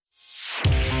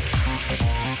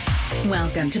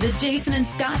Welcome to the Jason and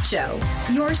Scott Show,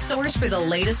 your source for the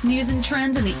latest news and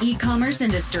trends in the e-commerce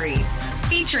industry.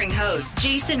 Featuring host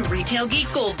Jason Retail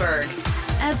Geek Goldberg,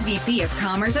 SVP of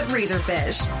Commerce at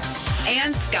Razorfish,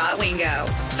 and Scott Wingo,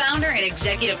 founder and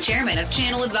executive chairman of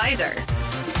Channel Advisor.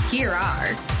 Here are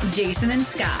Jason and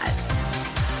Scott.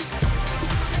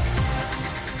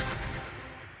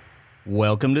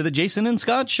 Welcome to the Jason and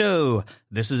Scott Show.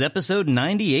 This is episode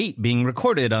 98, being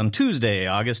recorded on Tuesday,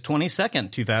 August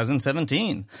 22nd,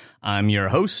 2017. I'm your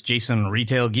host, Jason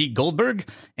Retail Geek Goldberg,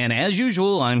 and as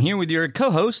usual, I'm here with your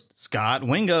co-host, Scott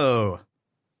Wingo.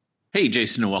 Hey,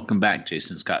 Jason, and welcome back,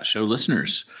 Jason and Scott Show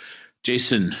listeners.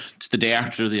 Jason, it's the day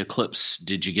after the eclipse.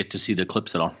 Did you get to see the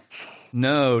eclipse at all?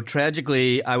 No,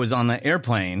 tragically, I was on the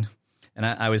airplane. And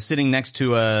I was sitting next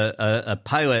to a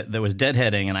pilot that was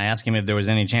deadheading, and I asked him if there was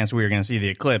any chance we were going to see the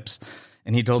eclipse.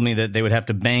 And he told me that they would have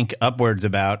to bank upwards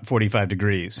about 45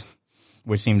 degrees,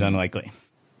 which seemed unlikely.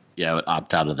 Yeah, I would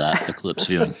opt out of that eclipse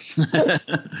viewing.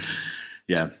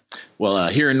 Yeah. Well,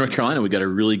 here in North Carolina, we got a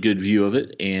really good view of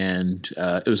it, and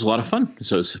it was a lot of fun.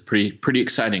 So it's pretty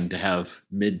exciting to have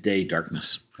midday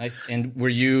darkness. Nice. And were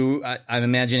you, I'm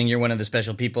imagining you're one of the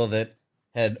special people that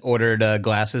had ordered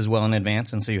glasses well in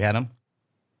advance, and so you had them?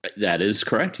 That is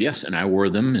correct, yes. And I wore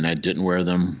them, and I didn't wear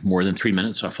them more than 3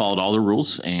 minutes. So I followed all the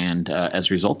rules, and as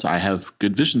a result, I have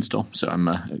good vision still. So I'm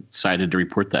excited to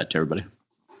report that to everybody.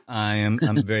 I'm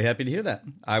very happy to hear that.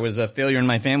 I was a failure in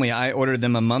my family. I ordered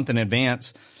them a month in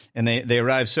advance, and they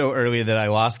arrived so early that I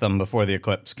lost them before the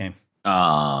eclipse came.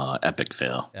 Epic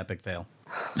fail. Epic fail.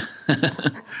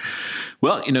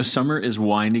 Well, summer is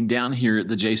winding down here at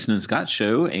the Jason and Scott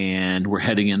Show, and we're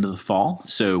heading into the fall.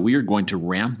 So we are going to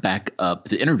ramp back up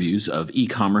the interviews of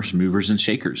e-commerce movers and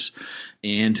shakers.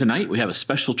 And tonight we have a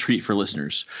special treat for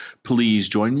listeners. Please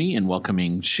join me in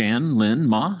welcoming Shan-Lyn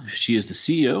Ma. She is the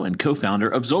CEO and co-founder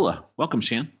of Zola. Welcome,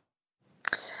 Shan.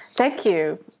 Thank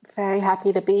you. Very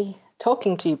happy to be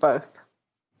talking to you both.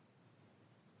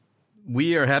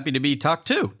 We are happy to be talked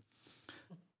to.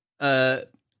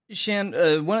 Shan,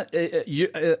 you,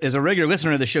 as a regular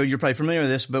listener of the show, you're probably familiar with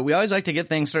this, but we always like to get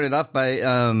things started off by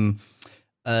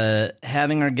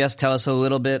having our guests tell us a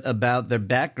little bit about their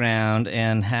background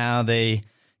and how they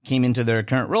came into their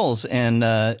current roles. And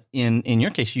in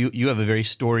your case, you have a very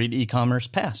storied e-commerce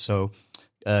past. So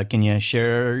can you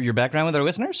share your background with our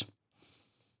listeners?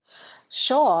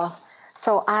 Sure.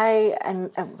 So I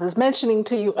was mentioning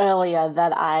to you earlier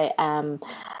that I am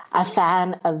a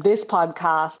fan of this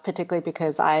podcast, particularly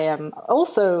because I am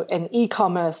also an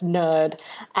e-commerce nerd.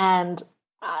 And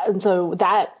so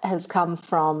that has come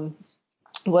from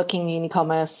working in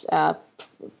e-commerce,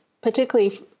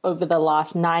 particularly over the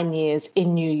last 9 years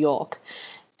in New York.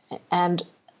 And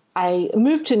I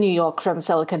moved to New York from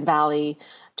Silicon Valley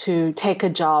to take a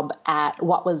job at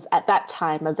what was at that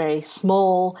time a very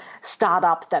small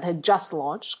startup that had just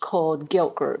launched called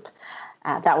Gilt Group.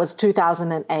 That was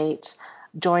 2008.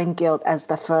 Joined Gilt as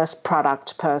the first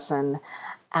product person,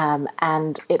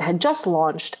 and it had just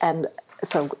launched, and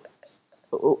so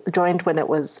joined when it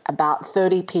was about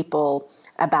 30 people,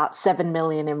 about 7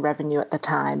 million in revenue at the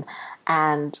time,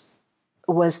 and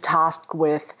was tasked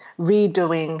with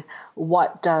redoing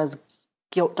what does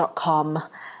Gilt.com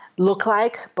look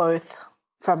like, both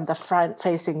from the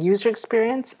front-facing user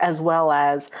experience as well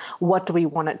as what do we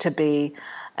want it to be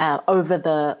over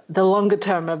the longer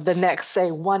term of the next,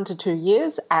 say, 1 to 2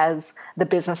 years, as the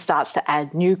business starts to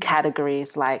add new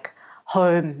categories like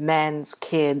home, men's,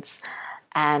 kids,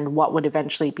 and what would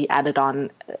eventually be added on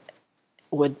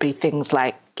would be things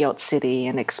like Gilt City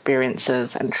and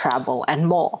experiences and travel and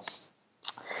more.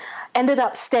 Ended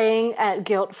up staying at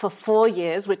Gilt for 4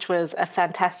 years, which was a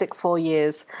fantastic 4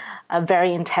 years, of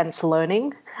very intense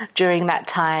learning. During that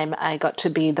time, I got to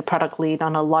be the product lead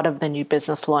on a lot of the new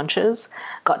business launches,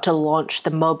 got to launch the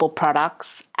mobile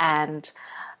products, and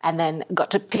then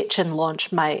got to pitch and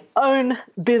launch my own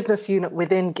business unit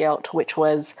within Gilt, which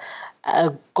was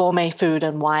a gourmet food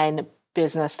and wine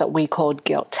business that we called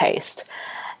Gilt Taste.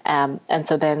 And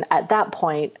so then at that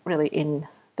point, really in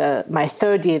my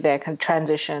third year there, kind of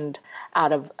transitioned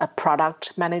out of a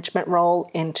product management role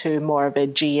into more of a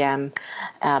GM,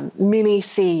 mini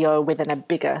CEO within a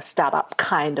bigger startup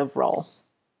kind of role.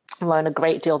 Learned a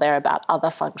great deal there about other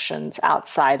functions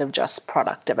outside of just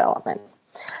product development.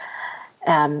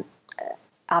 At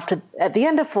the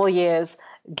end of 4 years,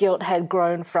 Gilt had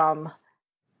grown from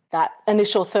that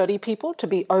initial 30 people to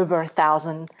be over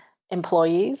 1,000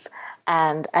 employees,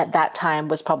 and at that time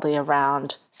was probably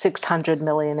around 600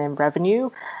 million in revenue.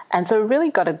 And so really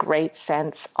got a great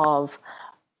sense of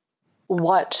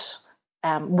what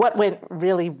what went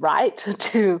really right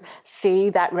to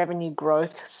see that revenue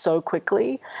growth so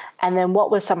quickly, and then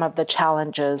what were some of the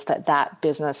challenges that that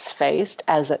business faced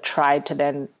as it tried to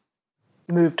then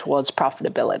move towards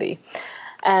profitability.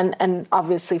 And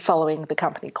obviously following the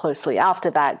company closely after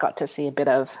that, got to see a bit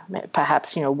of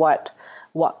perhaps, what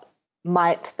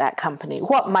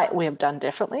might we have done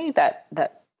differently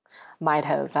that might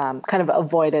have kind of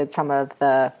avoided some of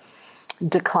the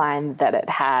decline that it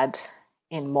had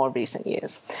in more recent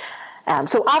years.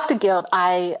 So after Guild,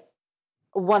 I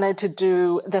wanted to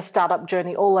do the startup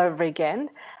journey all over again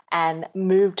and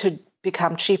moved to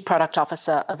become chief product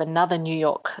officer of another New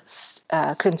York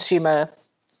consumer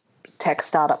tech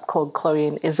startup called Chloe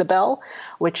and Isabel,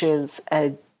 which is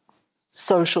a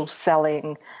social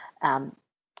selling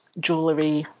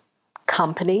jewelry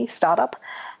company startup.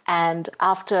 And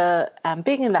after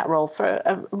being in that role for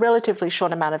a relatively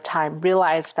short amount of time,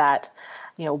 realized that,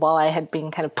 while I had been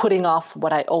kind of putting off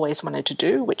what I always wanted to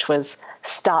do, which was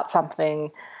start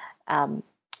something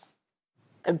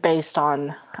based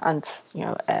on kind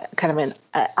of an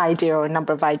idea or a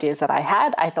number of ideas that I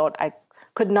had, I thought I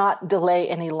could not delay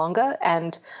any longer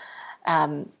and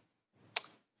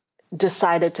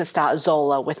decided to start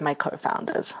Zola with my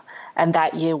co-founders. And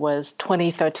that year was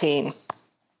 2013,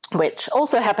 which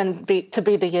also happened to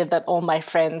be the year that all my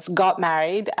friends got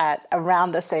married at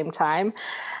around the same time.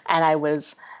 And I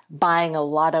was buying a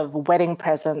lot of wedding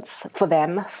presents for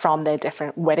them from their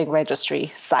different wedding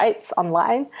registry sites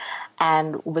online,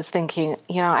 and was thinking,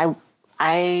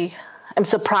 I am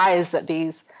surprised that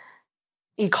these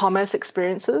e-commerce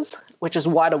experiences, which is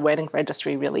what a wedding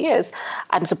registry really is,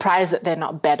 I'm surprised that they're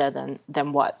not better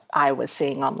than what I was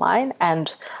seeing online,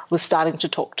 and was starting to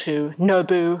talk to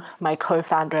Nobu, my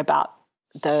co-founder, about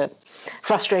the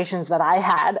frustrations that I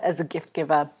had as a gift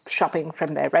giver shopping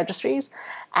from their registries.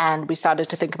 And we started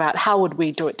to think about how would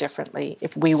we do it differently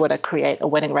if we were to create a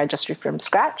wedding registry from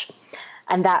scratch.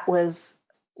 And that was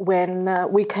when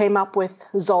we came up with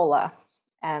Zola.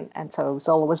 And so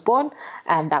Zola was born,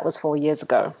 and that was 4 years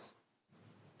ago.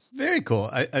 Very cool.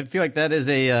 I feel like that is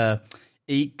a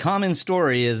common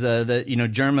story, is the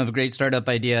germ of a great startup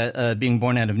idea being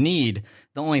born out of need.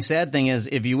 The only sad thing is,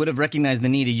 if you would have recognized the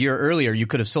need a year earlier, you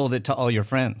could have sold it to all your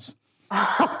friends.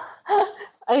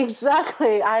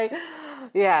 Exactly.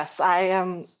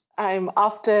 I'm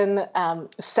often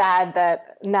sad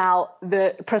that now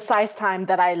the precise time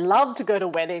that I love to go to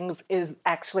weddings is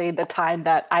actually the time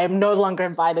that I am no longer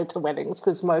invited to weddings,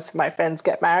 because most of my friends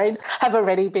have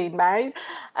already been married.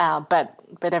 But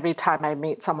every time I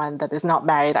meet someone that is not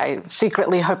married, I'm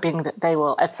secretly hoping that they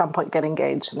will at some point get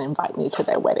engaged and invite me to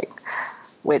their wedding,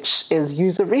 which is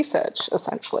user research,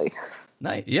 essentially.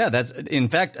 Nice. Yeah, that's in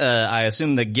fact, I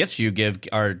assume the gifts you give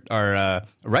are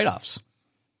write-offs.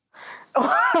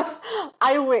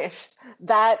 I wish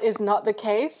that is not the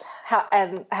case.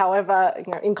 However,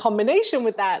 in combination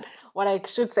with that, what I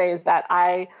should say is that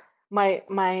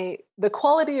the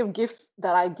quality of gifts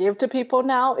that I give to people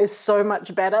now is so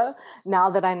much better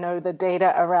now that I know the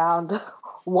data around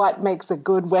what makes a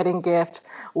good wedding gift,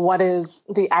 what is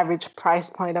the average price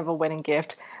point of a wedding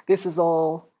gift. This is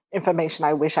all information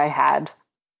I wish I had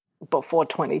before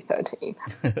 2013.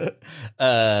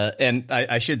 And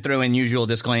I should throw in usual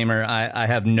disclaimer. I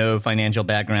have no financial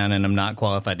background, and I'm not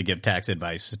qualified to give tax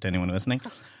advice to anyone listening.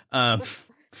 You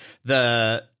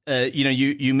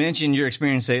mentioned your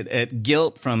experience at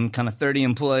Gilt from kind of 30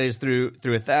 employees through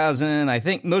 1,000. I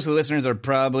think most of the listeners are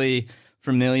probably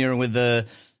familiar with the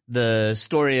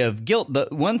story of Gilt,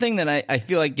 but one thing that I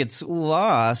feel like gets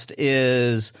lost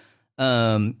is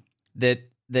that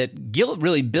Gilt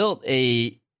really built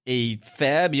a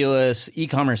fabulous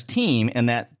e-commerce team, and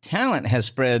that talent has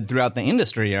spread throughout the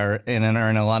industry and are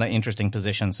in a lot of interesting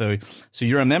positions. So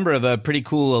you're a member of a pretty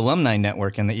cool alumni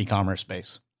network in the e-commerce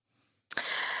space.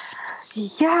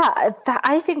 Yeah,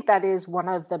 I think that is one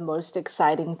of the most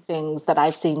exciting things that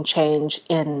I've seen change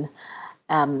in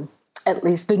at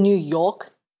least the New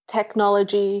York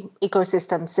technology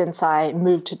ecosystem since I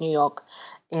moved to New York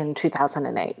in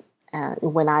 2008.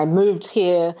 When I moved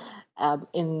here,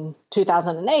 in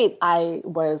 2008, I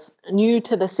was new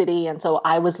to the city, and so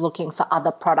I was looking for other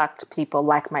product people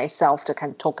like myself to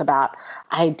kind of talk about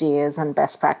ideas and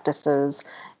best practices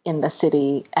in the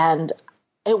city. And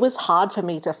it was hard for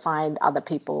me to find other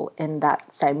people in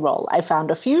that same role. I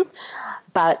found a few,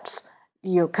 but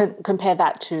you compare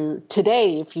that to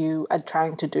today, if you are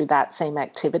trying to do that same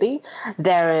activity,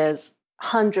 there is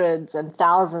hundreds and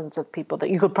thousands of people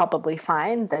that you could probably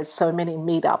find. There's so many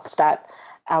meetups that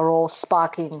are all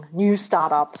sparking new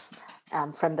startups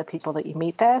from the people that you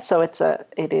meet there. So it's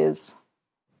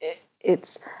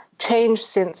changed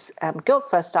since Guilt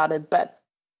first started, but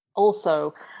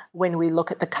also when we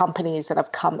look at the companies that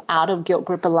have come out of Guilt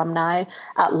Group alumni,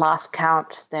 at last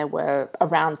count, there were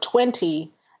around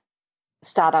 20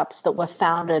 startups that were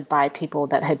founded by people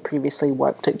that had previously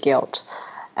worked at Guilt.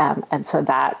 And so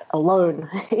that alone,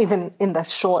 even in the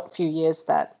short few years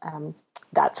that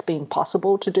that's been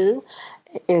possible to do,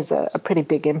 is a pretty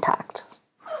big impact.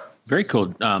 Very cool.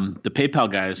 The PayPal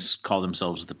guys call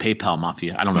themselves the PayPal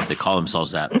Mafia. I don't know if they call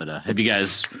themselves that, but have you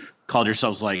guys called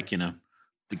yourselves like,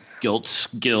 the Guilt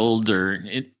Guild, or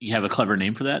you have a clever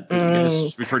name for that? Do you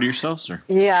guys refer to yourselves? Or?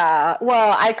 Yeah,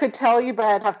 well, I could tell you, but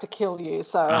I'd have to kill you,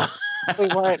 so we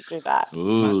won't do that.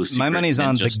 Ooh, my money's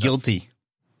on the stuff. guilty.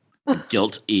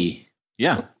 Guilt E.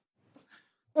 Yeah.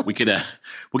 We could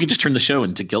just turn the show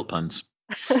into guilt puns.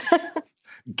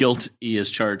 Guilt E is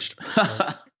charged.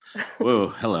 Whoa,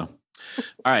 hello.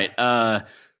 All right.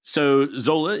 So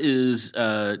Zola is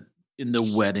in the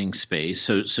wedding space.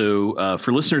 So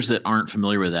for listeners that aren't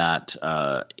familiar with that,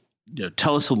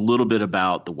 tell us a little bit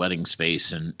about the wedding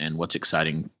space and what's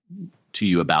exciting to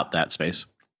you about that space.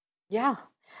 Yeah.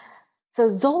 So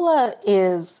Zola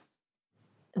is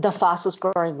the fastest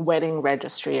growing wedding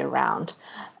registry around.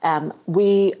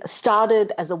 We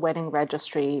started as a wedding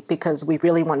registry because we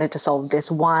really wanted to solve this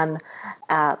one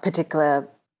particular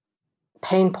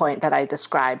pain point that I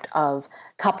described of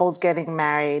couples getting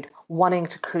married, wanting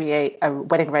to create a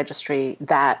wedding registry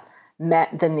that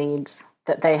met the needs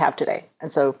that they have today.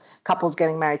 And so couples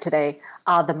getting married today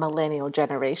are the millennial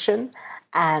generation,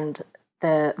 and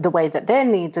the way that their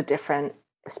needs are different,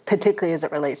 particularly as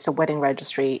it relates to wedding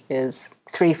registry, is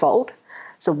threefold.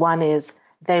 So one is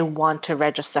they want to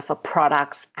register for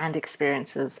products and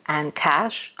experiences and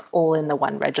cash all in the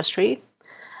one registry.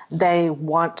 They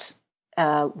want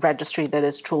a registry that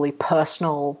is truly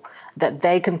personal, that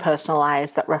they can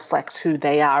personalize, that reflects who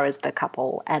they are as the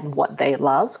couple and what they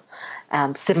love,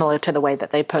 similar to the way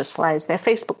that they personalize their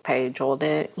Facebook page or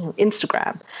their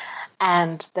Instagram.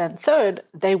 And then third,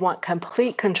 they want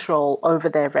complete control over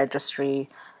their registry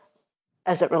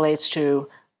as it relates to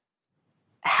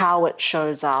how it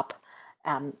shows up,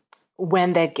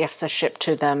 when their gifts are shipped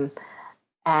to them,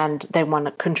 and they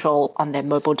want control on their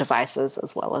mobile devices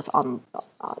as well as on,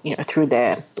 through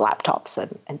their laptops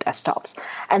and desktops.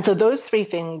 And so those three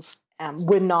things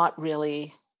were not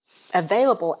really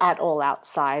available at all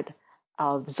outside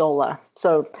of Zola.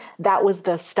 So that was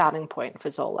the starting point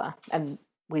for Zola. And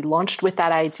we launched with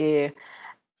that idea.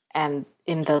 And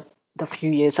in the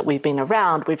few years that we've been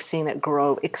around, we've seen it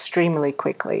grow extremely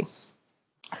quickly.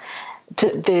 To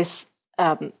this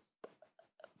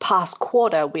past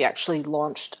quarter, we actually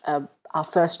launched our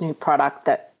first new product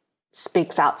that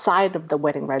speaks outside of the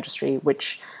wedding registry,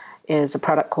 which is a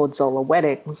product called Zola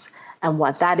Weddings. And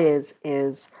what that is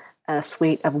a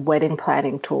suite of wedding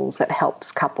planning tools that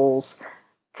helps couples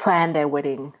plan their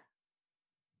wedding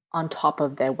on top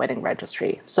of their wedding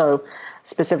registry. So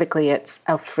specifically, it's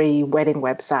a free wedding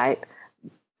website,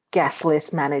 guest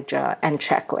list manager, and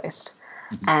checklist.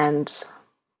 Mm-hmm. And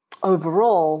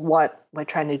overall, what we're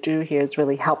trying to do here is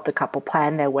really help the couple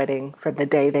plan their wedding from the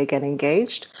day they get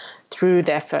engaged through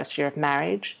their first year of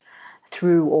marriage,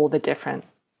 through all the different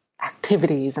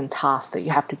activities and tasks that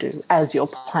you have to do as you're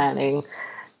planning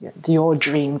your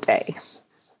dream day.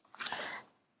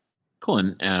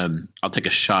 Cool. And I'll take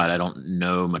a shot. I don't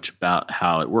know much about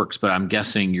how it works, but I'm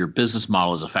guessing your business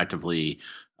model is effectively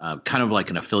kind of like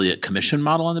an affiliate commission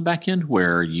model on the back end,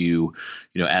 where you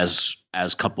as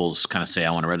couples kind of say,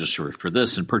 I want to register for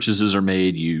this, and purchases are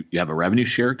made, you have a revenue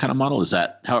share kind of model. Is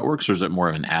that how it works, or is it more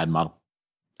of an ad model?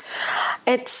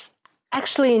 It's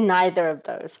actually neither of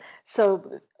those.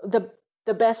 So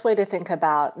the best way to think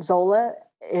about Zola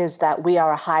is that we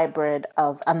are a hybrid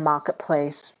of a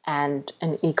marketplace and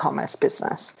an e-commerce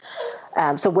business.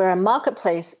 So we're a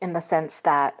marketplace in the sense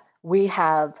that we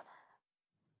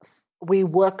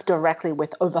work directly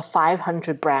with over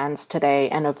 500 brands today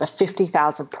and over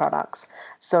 50,000 products.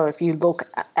 So if you look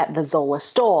at the Zola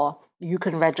store, you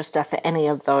can register for any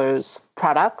of those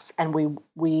products, and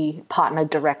we partner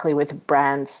directly with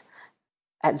brands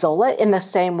at Zola in the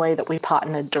same way that we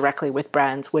partnered directly with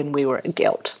brands when we were at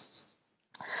Guilt.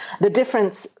 The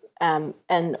difference and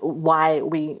why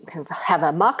we have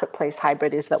a marketplace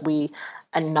hybrid is that we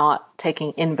are not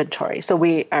taking inventory. So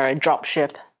we are a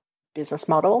dropship business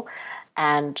model,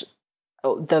 and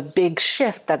the big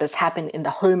shift that has happened in the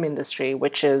home industry,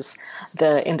 which is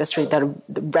the industry that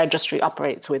the registry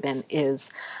operates within, is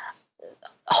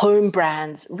home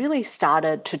brands really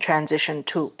started to transition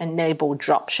to enable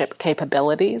dropship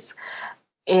capabilities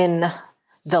in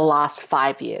the last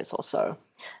 5 years or so.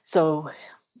 So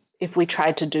if we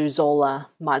tried to do Zola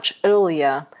much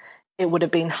earlier, it would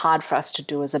have been hard for us to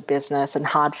do as a business and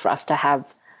hard for us to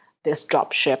have this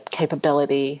drop ship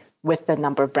capability with the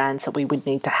number of brands that we would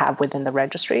need to have within the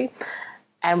registry.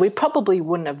 And we probably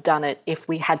wouldn't have done it if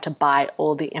we had to buy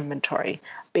all the inventory,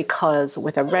 because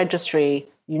with a registry,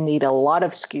 you need a lot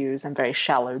of SKUs and very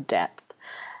shallow depth.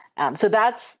 So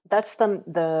that's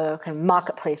the kind of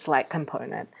marketplace-like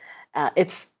component.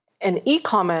 It's an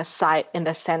e-commerce site in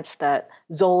the sense that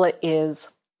Zola is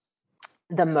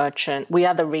the merchant. We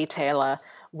are the retailer.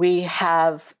 We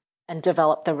have and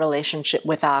develop the relationship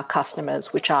with our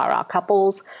customers, which are our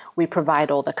couples. We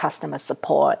provide all the customer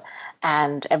support,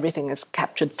 and everything is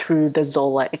captured through the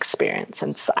Zola experience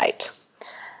and site.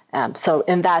 So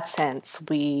in that sense,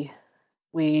 we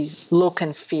look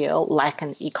and feel like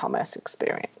an e-commerce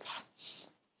experience.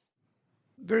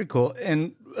 Very cool.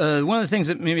 And one of the things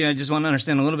that maybe I just want to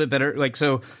understand a little bit better, like,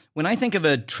 so when I think of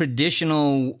a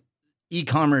traditional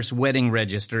e-commerce wedding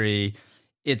registry,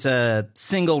 it's a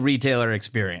single retailer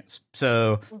experience.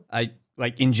 So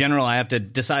in general, I have to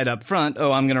decide up front,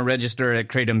 I'm going to register at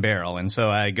Crate and Barrel. And so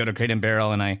I go to Crate and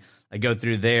Barrel and I go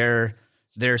through their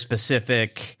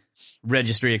specific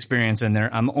registry experience, and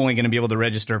I'm only going to be able to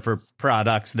register for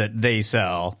products that they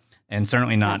sell, and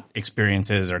certainly not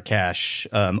experiences or cash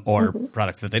or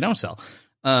products that they don't sell.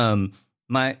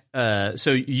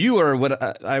 So you are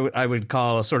what I would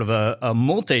call sort of a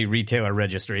multi-retailer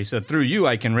registry. So through you,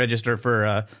 I can register for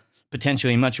a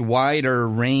potentially much wider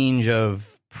range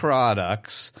of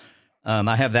products.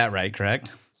 I have that right, correct?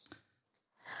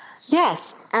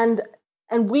 Yes, and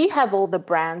we have all the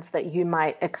brands that you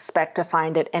might expect to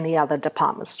find at any other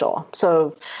department store.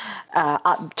 So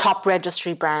our top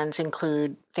registry brands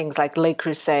include things like Le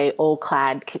Creuset, All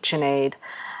Clad, KitchenAid.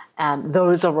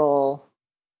 Those are all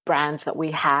brands that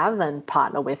we have and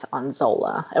partner with on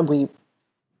Zola, and we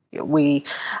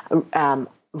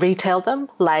retail them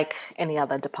like any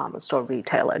other department store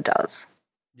retailer does.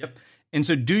 Yep. And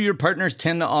so do your partners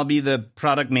tend to all be the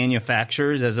product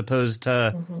manufacturers as opposed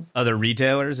to other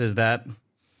retailers? Is that?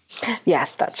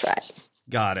 Yes, that's right.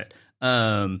 Got it.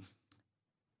 And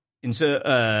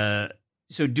so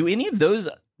do any of those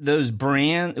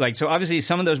brands, like, so obviously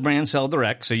some of those brands sell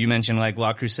direct. So you mentioned like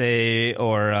Le Creuset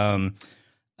or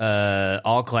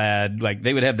All Clad, like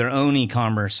they would have their own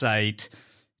e-commerce site.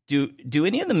 Do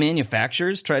any of the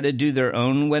manufacturers try to do their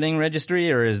own wedding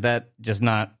registry, or is that just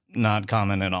not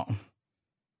common at all?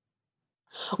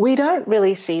 We don't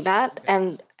really see that.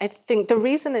 And I think the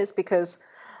reason is because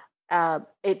from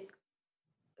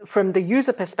the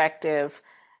user perspective,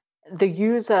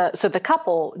 the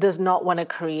couple does not want to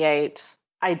create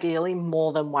ideally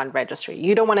more than one registry.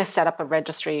 You don't want to set up a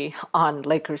registry on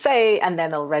Le Creuset and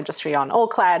then a registry on All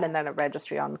Clad and then a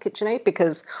registry on KitchenAid,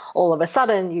 because all of a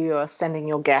sudden you are sending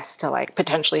your guests to like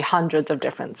potentially hundreds of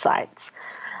different sites.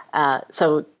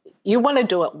 So you want to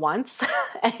do it once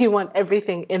and you want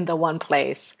everything in the one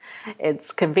place.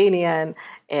 It's convenient.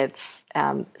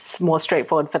 It's more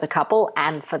straightforward for the couple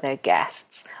and for their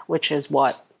guests, which is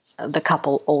what the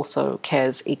couple also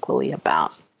cares equally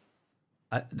about.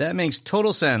 That makes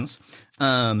total sense.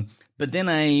 But then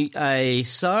I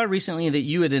saw recently that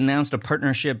you had announced a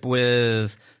partnership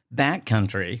with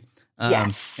Backcountry.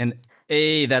 Yes. And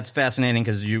that's fascinating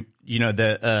because you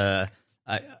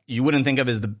wouldn't think of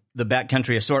as the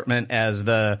Backcountry assortment as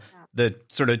the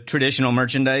sort of traditional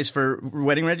merchandise for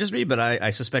wedding registry, but I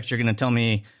suspect you're going to tell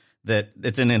me that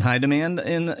it's in high demand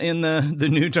in the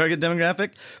new target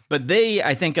demographic. But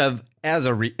I think of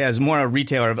as more a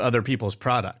retailer of other people's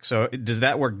products. So does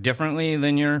that work differently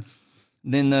than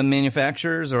the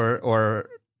manufacturers or?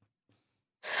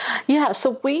 Yeah.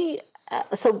 So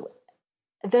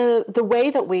the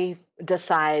way that we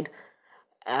decide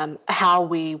how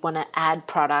we want to add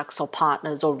products or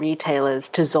partners or retailers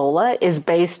to Zola is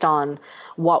based on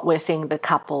what we're seeing the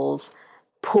couples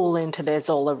pull into their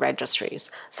Zola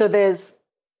registries. So there's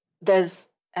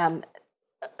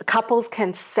couples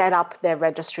can set up their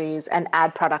registries and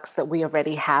add products that we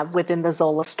already have within the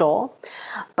Zola store,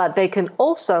 but they can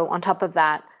also, on top of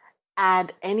that,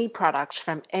 add any product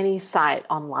from any site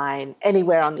online,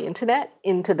 anywhere on the internet,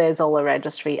 into their Zola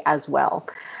registry as well.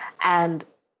 And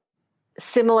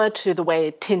similar to the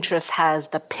way Pinterest has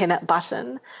the pin it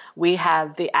button, we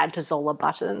have the add to Zola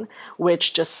button,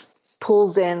 which just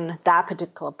pulls in that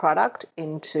particular product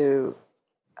into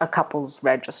a couple's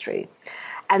registry.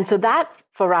 And so that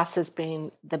for us has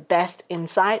been the best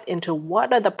insight into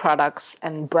what are the products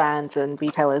and brands and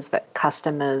retailers that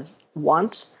customers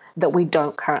want that we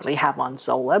don't currently have on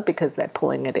Zola because they're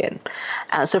pulling it in.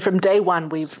 So from day one,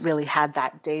 we've really had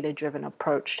that data-driven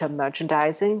approach to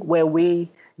merchandising where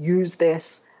we use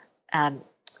this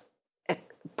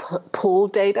pull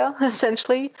data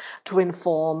essentially to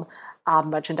inform our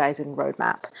merchandising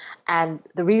roadmap. And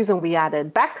the reason we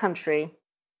added backcountry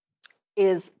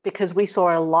is because we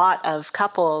saw a lot of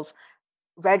couples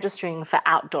registering for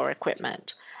outdoor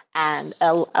equipment and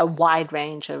a wide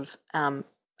range of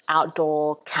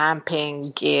outdoor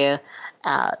camping gear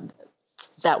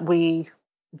that we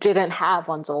didn't have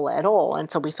on Zola at all.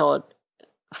 And so we thought,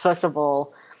 first of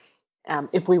all,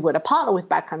 if we were to partner with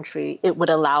Backcountry, it would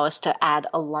allow us to add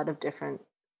a lot of different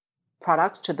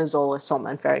products to the Zola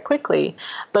assortment very quickly.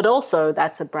 But also,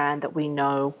 that's a brand that we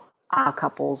know our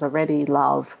couples already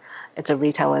love. It's a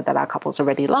retailer that our couples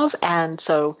already love. And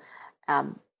so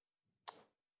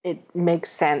it makes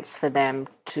sense for them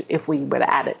to, if we were to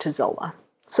add it to Zola.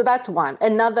 So that's one.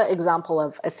 Another example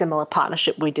of a similar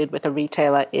partnership we did with a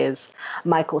retailer is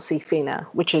Michael C. Fina,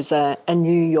 which is a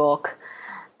New York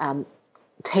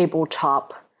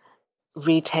tabletop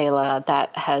retailer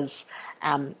that has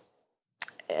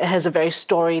a very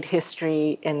storied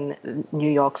history in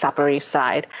New York's Upper East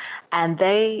Side. And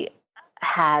they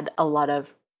had a lot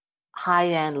of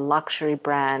high-end luxury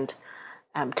brand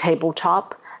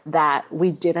tabletop that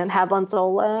we didn't have on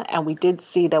Zola, and we did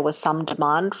see there was some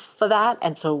demand for that,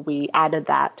 and so we added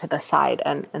that to the site,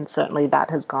 and certainly that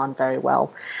has gone very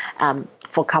well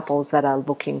for couples that are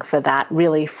looking for that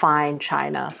really fine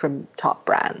china from top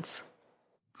brands.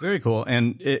 Very cool.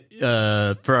 And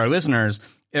for our listeners,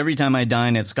 every time I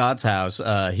dine at Scott's house,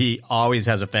 he always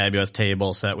has a fabulous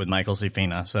table set with Michael C.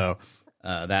 Fina, so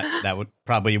that would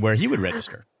probably where he would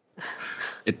register.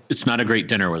 It's not a great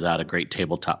dinner without a great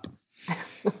tabletop.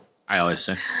 I always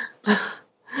say. I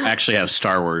actually have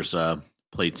Star Wars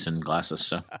plates and glasses.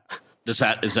 So, is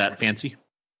that fancy?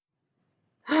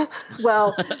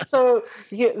 Well, so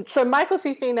Michael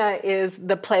C. Fina is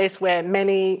the place where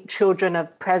many children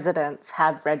of presidents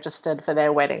have registered for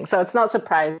their wedding. So it's not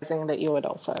surprising that you would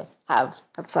also have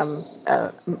some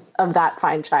of that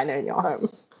fine china in your home.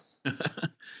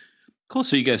 Cool.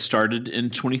 So you guys started in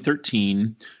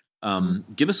 2013.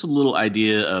 Give us a little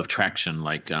idea of traction.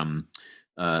 Like,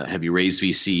 have you raised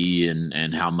VC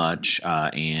and how much?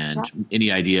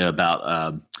 Any idea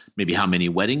about maybe how many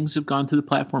weddings have gone through the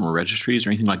platform or registries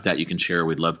or anything like that you can share?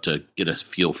 We'd love to get a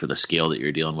feel for the scale that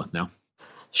you're dealing with now.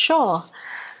 Sure.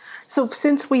 So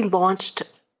since we launched,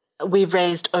 we've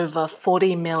raised over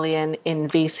 $40 million in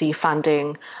VC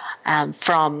funding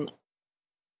from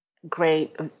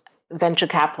great venture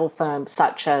capital firms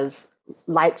such as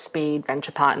Lightspeed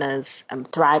Venture Partners,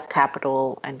 Thrive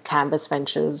Capital, and Canvas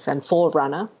Ventures, and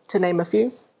Forerunner, to name a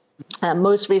few.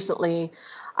 Most recently,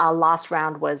 our last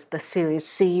round was the Series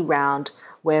C round,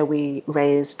 where we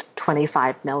raised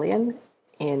 $25 million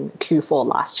in Q4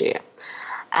 last year.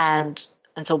 And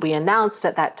so we announced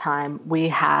at that time we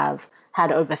have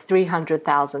had over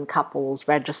 300,000 couples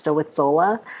register with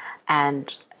Zola,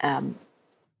 and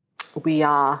we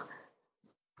are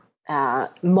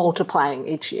multiplying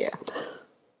each year.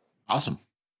 Awesome.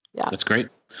 Yeah. That's great.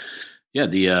 Yeah.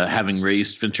 The having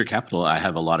raised venture capital, I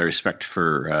have a lot of respect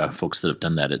for folks that have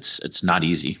done that. It's not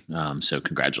easy. So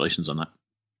congratulations on that.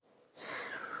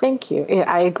 Thank you.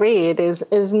 I agree. It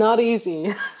is not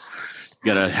easy. You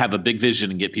got to have a big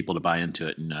vision and get people to buy into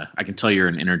it. And I can tell you're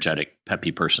an energetic,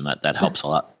 peppy person. That helps a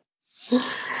lot.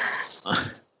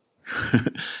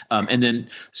 And then,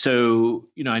 so,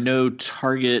 I know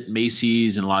Target,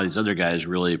 Macy's, and a lot of these other guys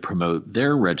really promote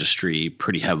their registry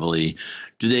pretty heavily.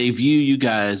 Do they view you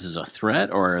guys as a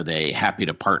threat, or are they happy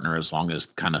to partner as long as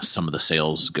kind of some of the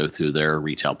sales go through their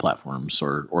retail platforms,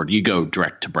 or do you go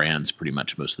direct to brands pretty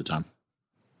much most of the time?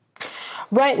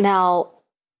 Right now,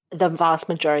 the vast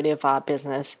majority of our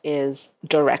business is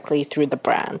directly through the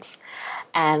brands.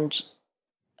 And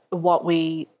what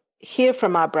we hear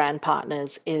from our brand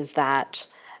partners is that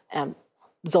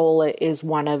Zola is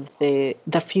one of the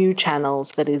few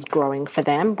channels that is growing for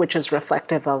them, which is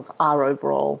reflective of our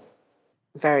overall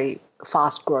very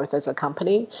fast growth as a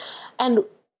company. And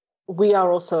we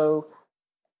are also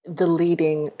the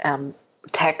leading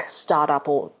tech startup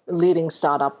or leading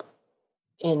startup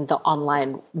in the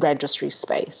online registry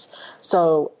space.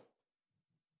 So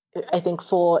I think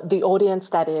for the audience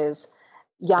that is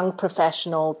young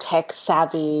professional, tech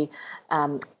savvy,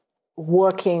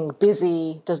 working,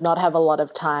 busy, does not have a lot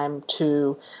of time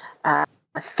to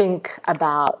think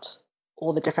about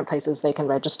all the different places they can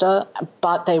register,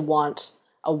 but they want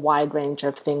a wide range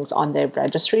of things on their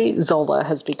registry, Zola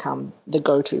has become the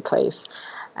go-to place.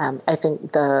 I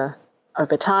think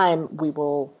over time we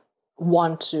will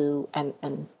want to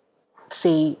and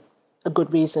see a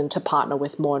good reason to partner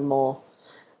with more and more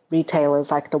retailers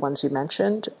like the ones you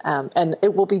mentioned. And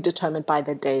it will be determined by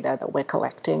the data that we're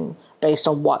collecting based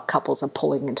on what couples are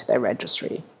pulling into their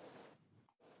registry.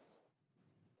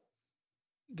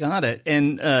 Got it.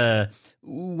 And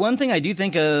one thing I do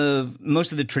think of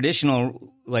most of the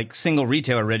traditional like single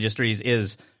retailer registries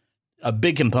is a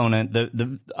big component.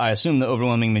 I assume the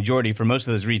overwhelming majority for most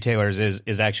of those retailers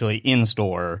is actually in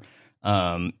store.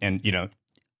 And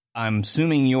I'm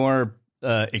assuming you're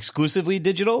exclusively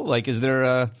digital. Like, is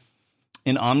there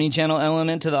an omni-channel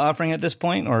element to the offering at this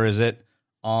point, or is it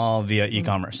all via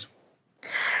e-commerce?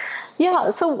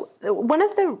 Yeah. So one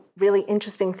of the really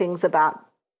interesting things about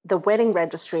the wedding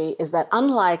registry is that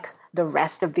unlike the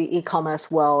rest of the e-commerce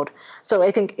world, so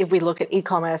I think if we look at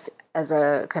e-commerce as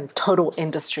a kind of total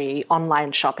industry,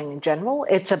 online shopping in general,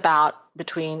 it's about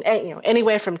between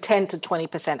anywhere from 10 to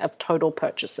 20% of total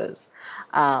purchases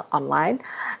online.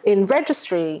 In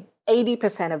registry,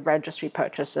 80% of registry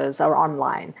purchases are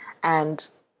online. And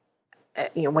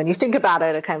when you think about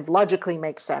it, it kind of logically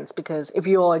makes sense, because if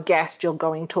you're a guest, you're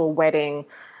going to a wedding,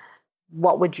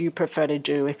 what would you prefer to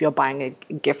do if you're buying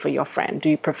a gift for your friend? Do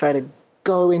you prefer to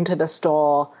go into the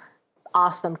store,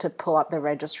 ask them to pull up the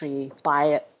registry, buy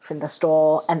it from the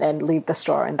store, and then leave the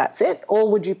store and that's it?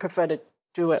 Or would you prefer to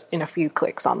do it in a few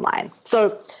clicks online?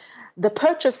 So the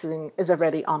purchasing is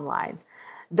already online.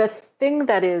 The thing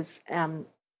that is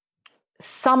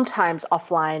sometimes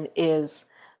offline is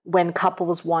when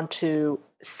couples want to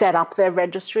set up their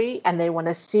registry and they want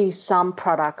to see some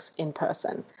products in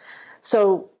person.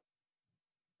 So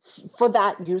for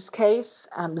that use case,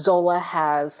 Zola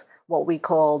has what we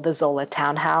call the Zola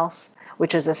Townhouse,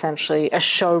 which is essentially a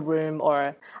showroom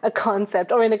or a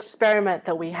concept or an experiment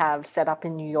that we have set up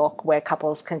in New York where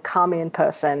couples can come in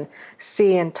person,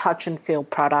 see and touch and feel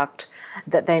product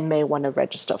that they may want to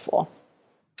register for.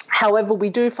 However, we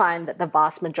do find that the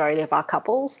vast majority of our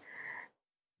couples,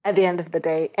 at the end of the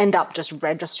day, end up just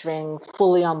registering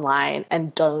fully online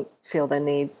and don't feel the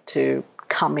need to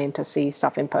come in to see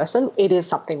stuff in person. It is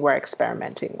something we're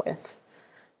experimenting with.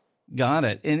 Got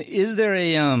it. And is there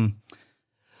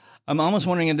I'm almost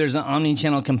wondering if there's an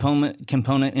omni-channel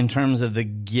component in terms of the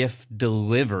gift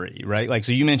delivery, right? Like,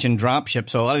 so you mentioned drop ship.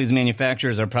 So a lot of these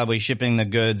manufacturers are probably shipping the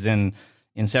goods in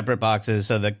separate boxes.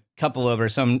 So the couple over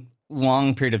some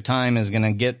long period of time is going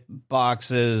to get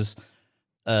boxes.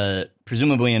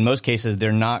 Presumably in most cases,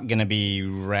 they're not going to be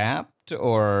wrapped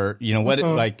or,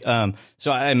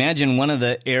 so I imagine one of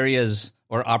the areas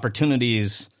or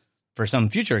opportunities for some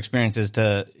future experiences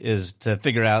is to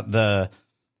figure out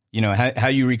how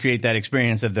you recreate that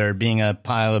experience of there being a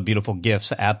pile of beautiful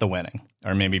gifts at the wedding,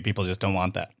 or maybe people just don't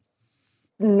want that.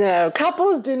 No,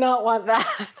 couples do not want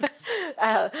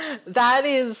that. That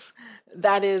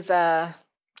is a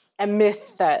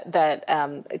myth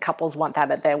that couples want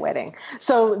that at their wedding.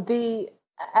 So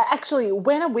actually,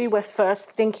 when we were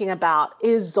first thinking about,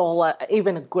 is Zola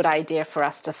even a good idea for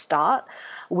us to start,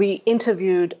 we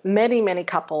interviewed many, many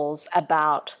couples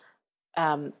about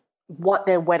what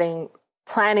their wedding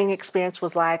planning experience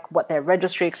was like, what their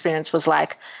registry experience was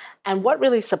like. And what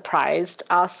really surprised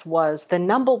us was the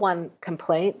number one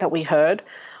complaint that we heard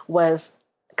was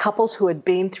couples who had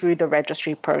been through the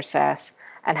registry process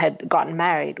and had gotten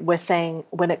married were saying,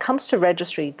 when it comes to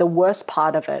registry, the worst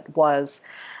part of it was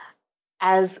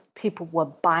as people were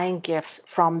buying gifts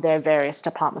from their various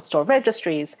department store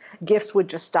registries, gifts would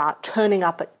just start turning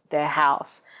up at their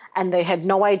house, and they had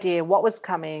no idea what was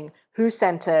coming, who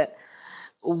sent it,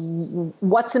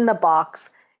 what's in the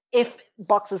box, if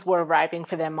boxes were arriving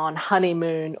for them on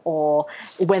honeymoon or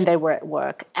when they were at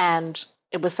work. And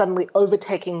it was suddenly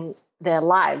overtaking their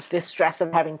lives, this stress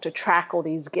of having to track all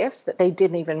these gifts that they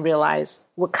didn't even realize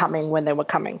were coming when they were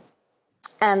coming.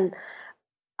 And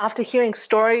after hearing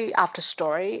story after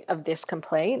story of this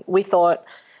complaint, we thought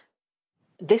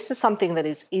this is something that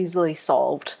is easily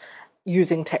solved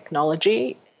using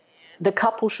technology. The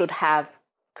couple should have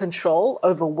control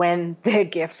over when their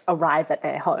gifts arrive at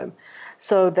their home.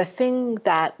 So the thing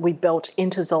that we built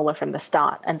into Zola from the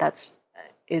start, and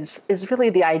is really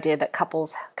the idea that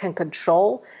couples can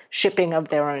control shipping of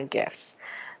their own gifts.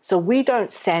 So we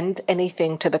don't send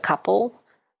anything to the couple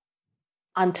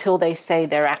until they say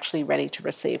they're actually ready to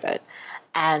receive it.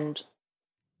 And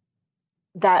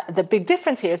that the big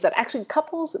difference here is that actually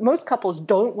most couples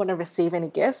don't want to receive any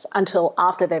gifts until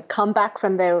after they've come back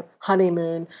from their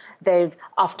honeymoon. They've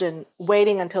often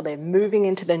waiting until they're moving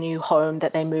into the new home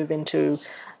that they move into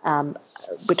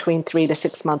between 3 to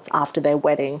 6 months after their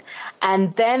wedding.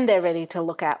 And then they're ready to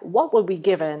look at what were we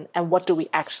given and what do we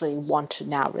actually want to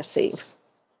now receive.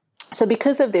 So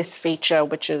because of this feature,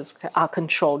 which is our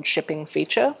controlled shipping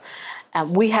feature,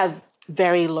 we have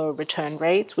very low return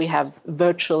rates. We have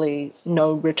virtually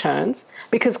no returns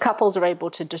because couples are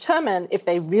able to determine if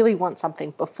they really want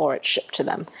something before it's shipped to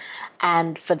them.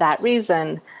 And for that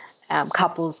reason,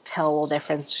 couples tell all their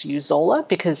friends to use Zola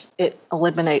because it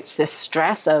eliminates this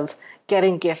stress of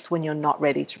getting gifts when you're not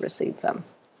ready to receive them.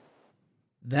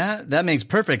 That makes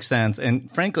perfect sense.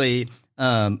 And frankly,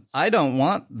 I don't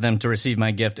want them to receive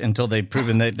my gift until they've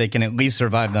proven that they can at least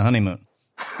survive the honeymoon.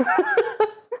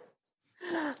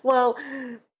 Well,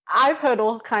 I've heard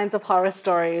all kinds of horror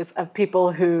stories of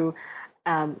people who,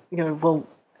 will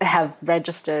have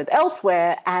registered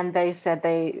elsewhere, and they said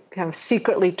they kind of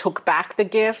secretly took back the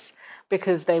gifts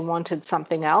because they wanted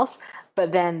something else.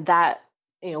 But then that,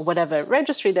 whatever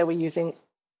registry they were using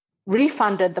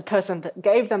refunded the person that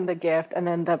gave them the gift, and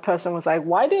then the person was like,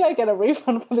 why did I get a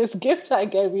refund for this gift I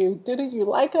gave you? Didn't you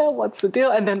like her? What's the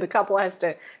deal? And then the couple has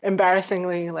to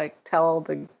embarrassingly tell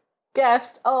the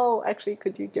guest, oh, actually,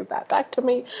 could you give that back to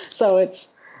me? So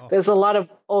there's a lot of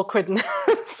awkwardness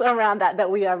around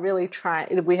that we are really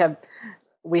trying,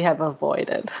 we have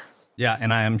avoided. Yeah,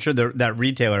 and I am sure that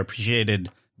retailer appreciated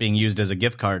being used as a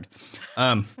gift card.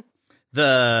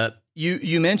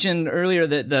 You mentioned earlier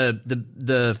that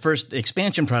the first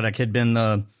expansion product had been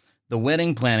the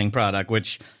wedding planning product,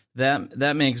 which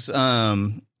that makes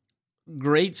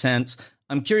great sense.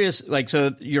 I'm curious,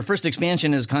 so your first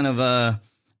expansion is kind of a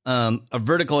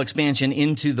vertical expansion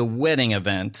into the wedding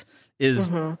event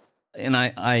and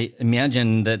I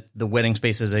imagine that the wedding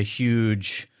space is a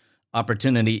huge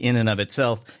opportunity in and of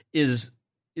itself. Is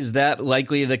that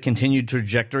likely the continued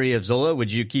trajectory of Zola?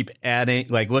 Would you keep adding,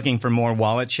 looking for more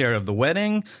wallet share of the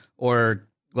wedding, or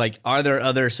are there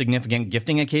other significant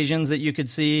gifting occasions that you could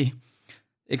see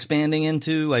expanding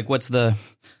into? What's the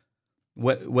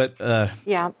what?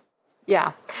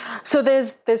 Yeah. So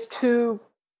there's two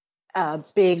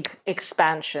big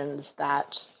expansions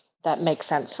that make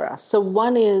sense for us. So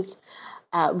one is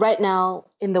right now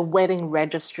in the wedding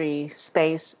registry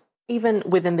space, even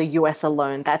within the US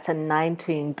alone, that's a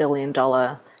 $19 billion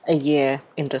a year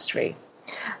industry.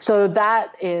 So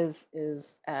that is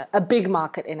a big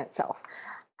market in itself.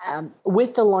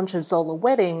 With the launch of Zola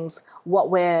Weddings, what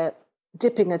we're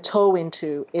dipping a toe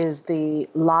into is the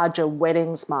larger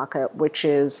weddings market, which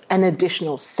is an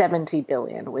additional $70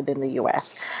 billion within the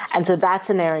US. And so that's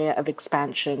an area of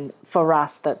expansion for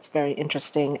us that's very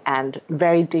interesting and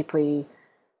very deeply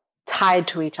tied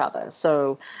to each other.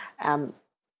 So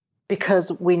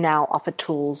because we now offer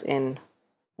tools in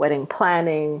wedding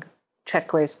planning,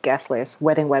 checklist, guest list,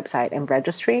 wedding website, and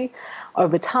registry,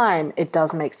 over time, it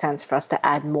does make sense for us to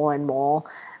add more and more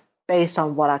based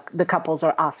on what the couples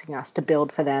are asking us to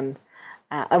build for them,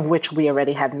 of which we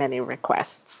already have many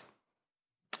requests.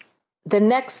 The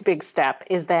next big step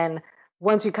is then,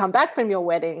 once you come back from your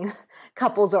wedding,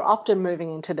 couples are often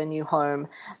moving into the new home.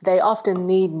 They often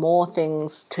need more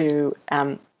things to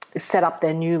set up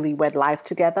their newlywed life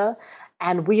together.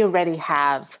 And we already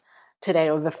have today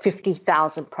over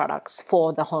 50,000 products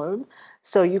for the home.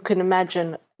 So you can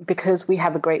imagine, because we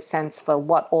have a great sense for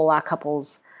what all our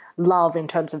couples love in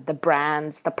terms of the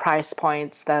brands, the price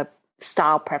points, the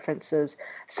style preferences,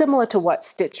 similar to what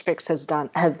Stitch Fix have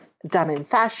done in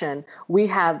fashion, we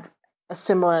have a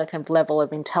similar kind of level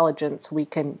of intelligence we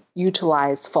can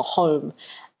utilize for home.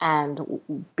 And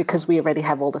because we already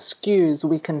have all the SKUs,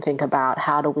 we can think about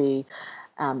how do we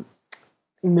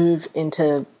move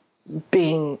into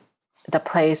being the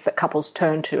place that couples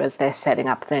turn to as they're setting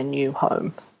up their new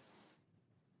home.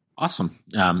 Awesome.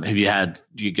 Do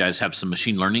you guys have some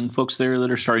machine learning folks there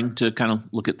that are starting to kind of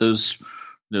look at those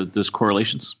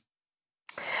correlations?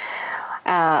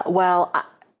 Well,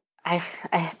 I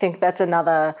think that's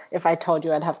another, if I told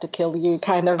you I'd have to kill you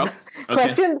kind of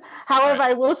question. However,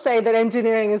 right. I will say that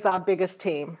engineering is our biggest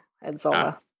team at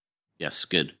Zola. Yes,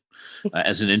 good.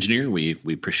 As an engineer, we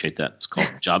appreciate that. It's called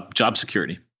job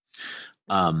security.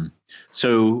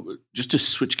 So just to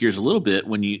switch gears a little bit,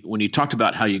 when you talked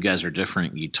about how you guys are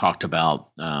different, you talked about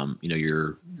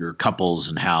your couples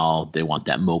and how they want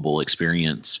that mobile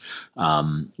experience.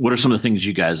 What are some of the things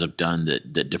you guys have done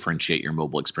that differentiate your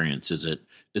mobile experience? Is it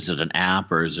an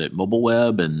app or is it mobile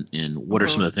web? And what are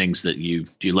some of the things that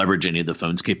do you leverage any of the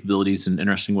phone's capabilities in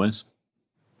interesting ways?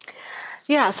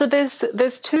 Yeah, so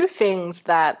there's two things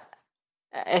that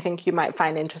I think you might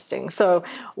find interesting. So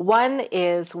one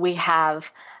is we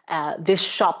have this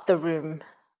shop the room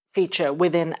feature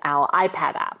within our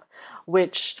iPad app,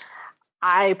 which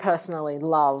I personally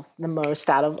love the most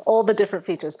out of all the different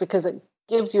features because it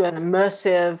gives you an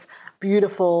immersive,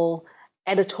 beautiful,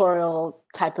 editorial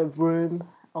type of room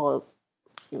or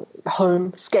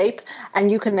homescape,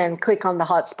 and you can then click on the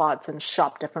hotspots and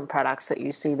shop different products that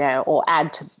you see there or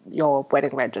add to your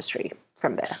wedding registry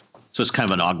from there. So it's kind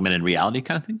of an augmented reality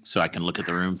kind of thing? So I can look at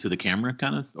the room through the camera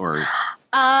kind of? Or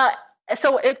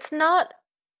so it's not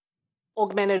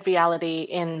augmented reality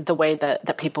in the way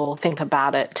that people think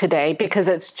about it today, because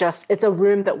it's a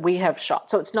room that we have shot.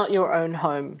 So it's not your own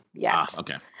home yet.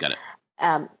 Okay. Got it.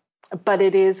 But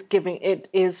it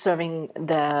is serving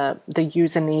the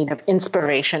user need of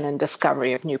inspiration and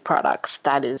discovery of new products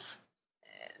that is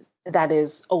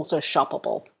also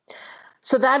shoppable.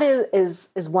 So that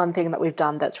is one thing that we've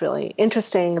done that's really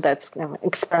interesting. That's an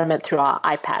experiment through our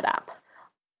iPad app.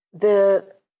 The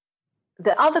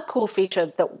other cool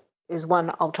feature that is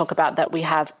one I'll talk about that we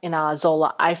have in our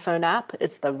Zola iPhone app.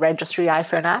 It's the registry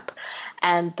iPhone app,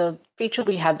 and the feature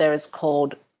we have there is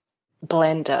called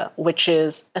Blender, which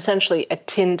is essentially a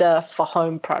Tinder for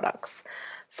home products.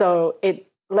 So it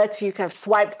lets you kind of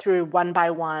swipe through one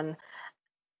by one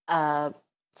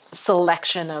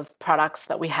selection of products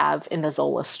that we have in the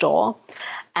Zola store.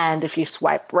 And if you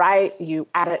swipe right, you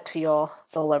add it to your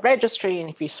Zola registry. And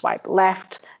if you swipe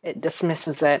left, it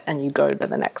dismisses it and you go to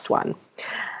the next one.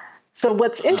 So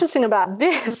what's interesting about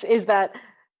this is that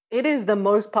it is the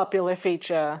most popular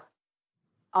feature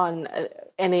on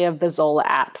any of the Zola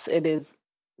apps. It is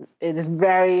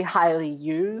very highly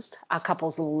used. Our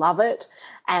couples love it,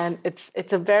 and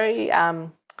it's a very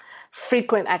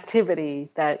frequent activity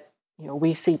that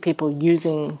we see people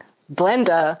using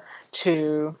Blender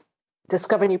to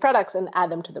discover new products and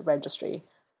add them to the registry,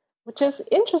 which is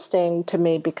interesting to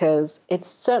me because it's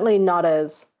certainly not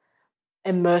as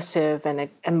immersive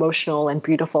and emotional and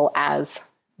beautiful as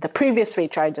the previous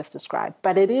feature I just described,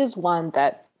 but it is one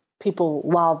that people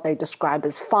love. They describe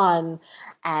as fun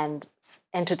and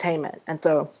entertainment. And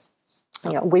so,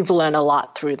 we've learned a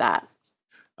lot through that.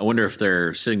 I wonder if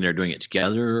they're sitting there doing it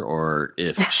together, or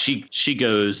if she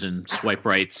goes and swipe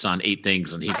rights on 8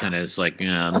 things and he kind of is like,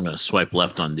 I'm going to swipe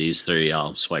left on these 3.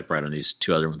 I'll swipe right on these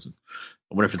 2 other ones.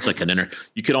 I wonder if it's like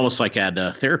you could almost like add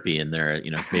therapy in there.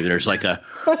 Maybe there's like a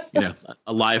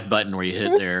live button where you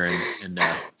hit there and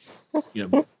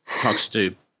talks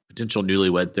to potential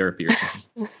newlywed therapy or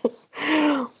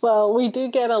something. Well, we do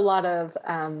get a lot of,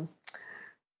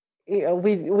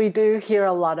 we do hear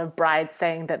a lot of brides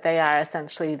saying that they are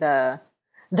essentially the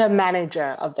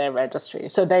manager of their registry.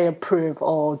 So they approve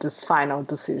all just final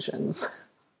decisions.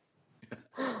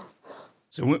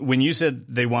 So when you said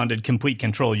they wanted complete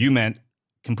control, you meant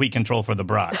complete control for the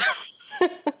bride.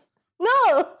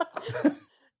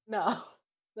 No,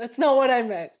 that's not what I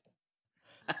meant.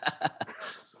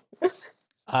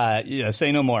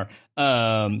 Say no more.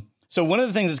 So one of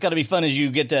the things that's got to be fun is you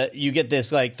get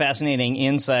this like fascinating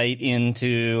insight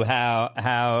into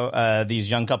how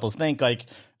these young couples think. Like,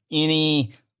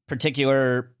 any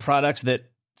particular products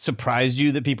that surprised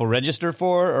you that people register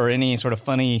for, or any sort of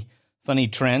funny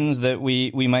trends that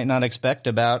we might not expect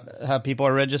about how people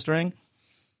are registering?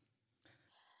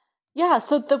 Yeah.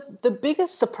 So the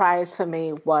biggest surprise for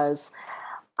me was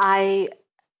I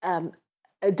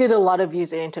did a lot of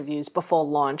user interviews before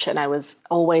launch, and I was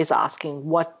always asking,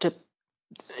 what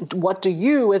do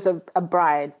you as a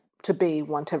bride to be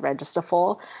want to register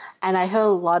for? And I heard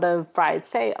a lot of brides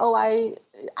say,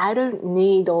 I don't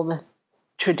need all the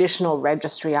traditional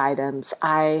registry items.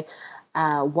 I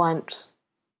want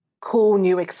cool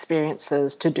new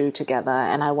experiences to do together,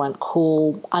 and I want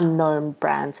cool unknown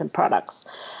brands and products.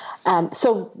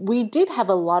 So we did have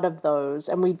a lot of those,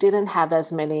 and we didn't have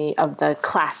as many of the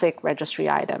classic registry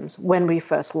items when we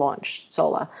first launched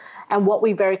Zola. And what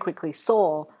we very quickly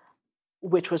saw,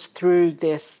 which was through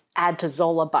this Add to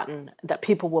Zola button, that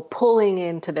people were pulling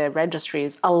into their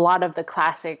registries a lot of the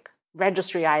classic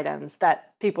registry items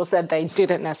that people said they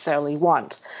didn't necessarily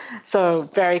want. So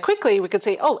very quickly we could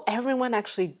see, everyone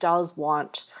actually does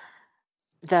want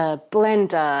the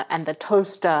blender and the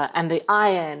toaster and the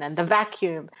iron and the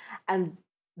vacuum. And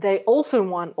they also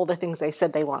want all the things they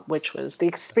said they want, which was the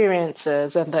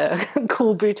experiences and the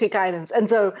cool boutique items. And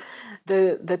so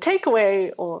the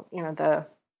takeaway, or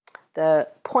the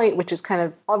point, which is kind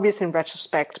of obvious in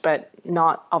retrospect but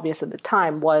not obvious at the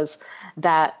time, was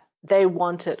that they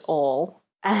want it all,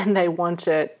 and they want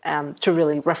it to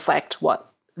really reflect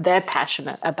what they're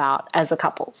passionate about as a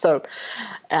couple. So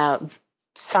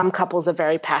some couples are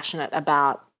very passionate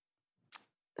about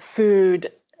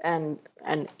food and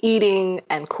eating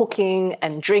and cooking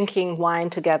and drinking wine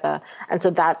together. And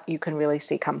so that you can really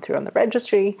see come through on the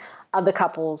registry. Other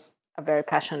couples are very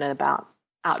passionate about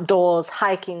outdoors,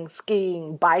 hiking,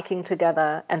 skiing, biking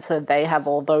together. And so they have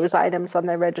all those items on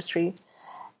their registry.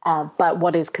 But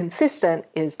what is consistent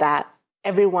is that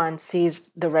everyone sees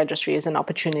the registry as an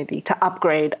opportunity to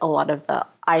upgrade a lot of the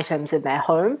items in their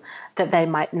home that they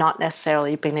might not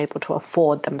necessarily been able to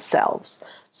afford themselves.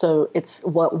 So it's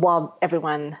while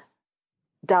everyone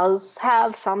does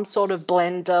have some sort of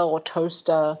blender or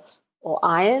toaster or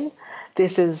iron,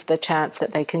 this is the chance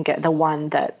that they can get the one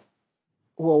that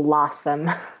will last them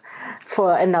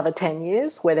for another 10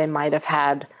 years, where they might have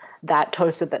had that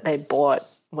toaster that they bought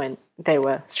when they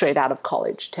were straight out of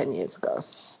college 10 years ago.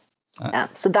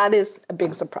 So that is a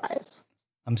big surprise.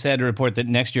 I'm sad to report that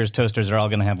next year's toasters are all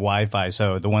going to have Wi-Fi,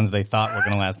 so the ones they thought were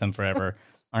going to last them forever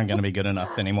aren't going to be good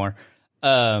enough anymore.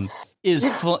 Well,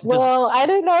 I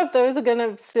don't know if those are going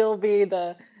to still be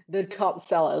the top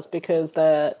sellers, because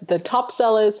the top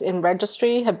sellers in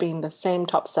registry have been the same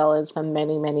top sellers for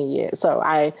many, many years. So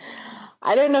I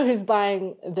don't know who's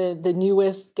buying the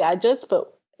newest gadgets,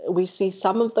 but we see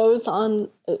some of those on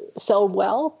sell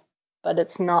well, but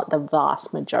it's not the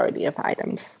vast majority of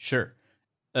items. Sure.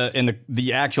 And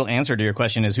the actual answer to your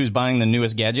question is who's buying the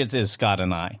newest gadgets is Scott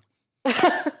and I.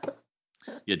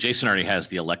 Yeah, Jason already has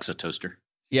the Alexa toaster.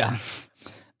 Yeah.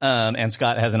 And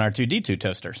Scott has an R2-D2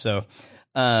 toaster. So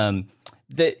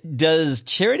does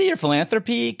charity or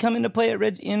philanthropy come into play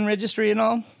in registry at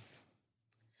all?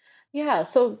 Yeah,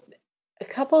 so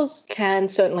couples can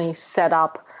certainly set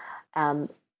up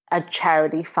a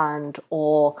charity fund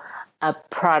or a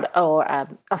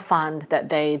fund that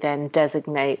they then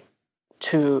designate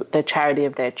to the charity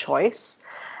of their choice.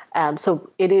 So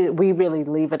we really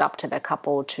leave it up to the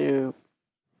couple to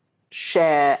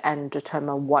share and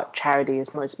determine what charity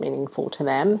is most meaningful to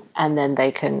them, and then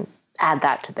they can add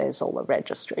that to their Zola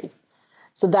registry.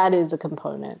 So that is a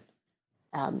component,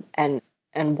 and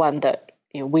one that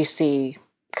we see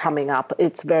coming up.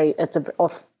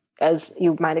 As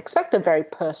you might expect, a very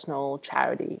personal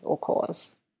charity or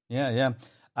cause. Yeah.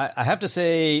 I have to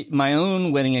say, my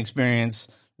own wedding experience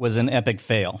was an epic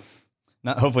fail.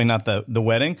 Hopefully not the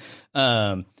wedding.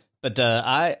 But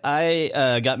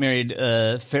I got married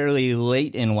fairly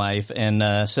late in life,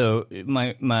 and so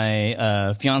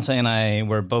my fiance and I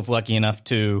were both lucky enough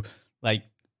to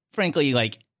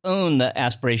frankly own the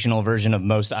aspirational version of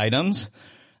most items.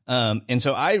 And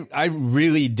so I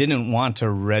really didn't want to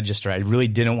register. I really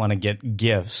didn't want to get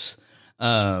gifts,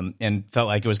 and felt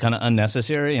like it was kind of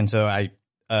unnecessary. And so I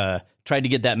tried to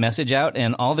get that message out,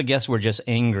 and all the guests were just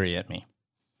angry at me.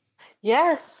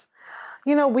 Yes.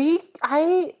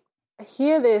 I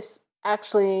hear this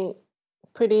actually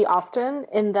pretty often,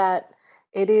 in that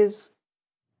it is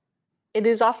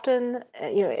often,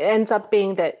 it ends up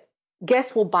being that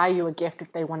guests will buy you a gift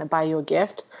if they want to buy you a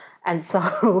gift. And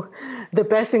so the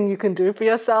best thing you can do for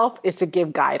yourself is to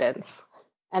give guidance,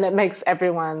 and it makes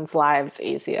everyone's lives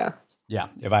easier. Yeah.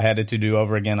 If I had it to do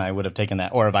over again, I would have taken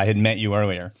that. Or if I had met you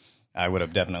earlier, I would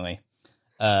have definitely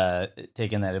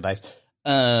taken that advice.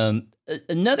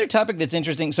 Another topic that's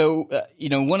interesting. So,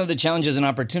 one of the challenges and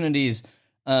opportunities,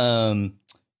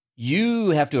 you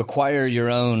have to acquire your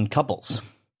own couples.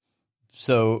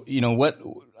 So,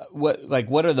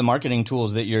 what are the marketing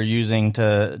tools that you're using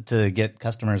to get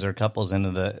customers or couples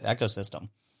into the ecosystem?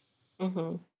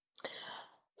 Mm-hmm.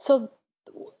 So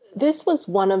this was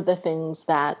one of the things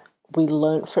that we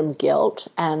learned from Gilt,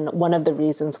 and one of the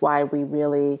reasons why we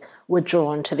really were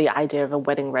drawn to the idea of a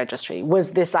wedding registry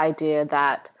was this idea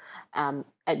that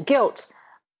at Gilt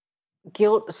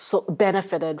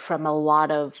benefited from a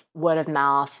lot of word of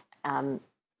mouth and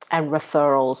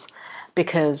referrals,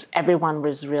 because everyone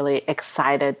was really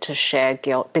excited to share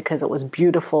Gilt because it was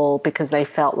beautiful, because they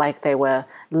felt like they were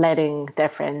letting their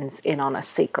friends in on a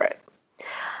secret.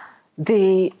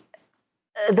 The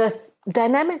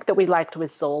dynamic that we liked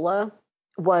with Zola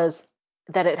was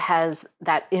that it has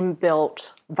that inbuilt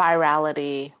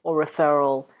virality or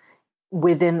referral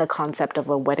within the concept of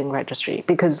a wedding registry,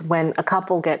 because when a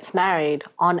couple gets married,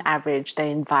 on average, they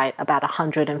invite about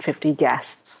 150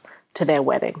 guests to their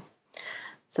wedding.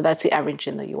 So that's the average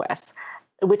in the US,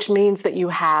 which means that you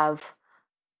have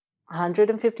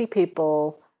 150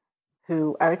 people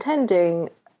who are attending,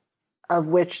 of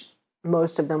which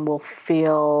most of them will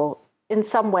feel in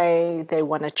some way they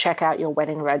want to check out your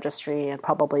wedding registry and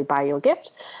probably buy you a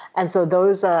gift. And so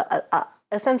those are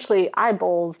essentially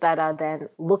eyeballs that are then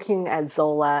looking at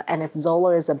Zola. And if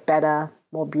Zola is a better,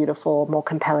 more beautiful, more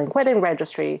compelling wedding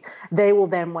registry, they will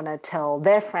then want to tell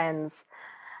their friends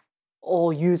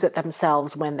or use it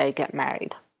themselves when they get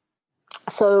married.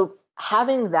 So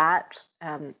having that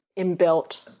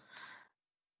inbuilt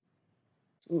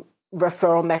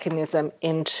referral mechanism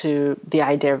into the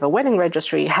idea of a wedding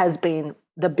registry has been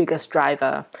the biggest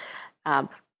driver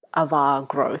of our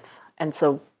growth. And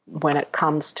so when it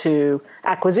comes to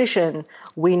acquisition,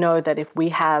 we know that if we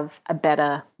have a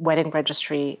better wedding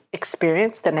registry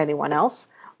experience than anyone else,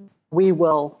 we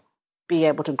will be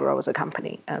able to grow as a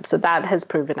company. So that has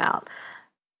proven out.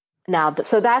 Now,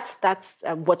 so that's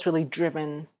what's really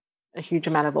driven a huge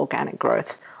amount of organic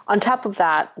growth. On top of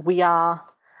that, we are,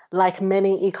 like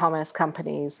many e-commerce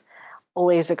companies,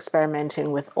 always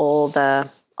experimenting with all the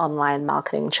online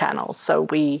marketing channels. So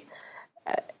we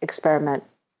experiment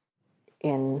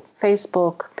in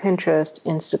Facebook, Pinterest,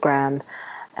 Instagram,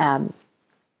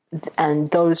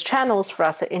 and those channels for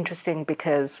us are interesting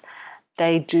because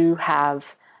they do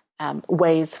have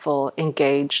ways for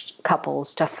engaged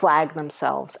couples to flag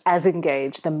themselves as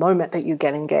engaged the moment that you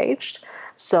get engaged.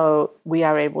 So we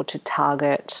are able to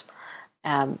target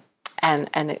and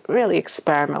really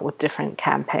experiment with different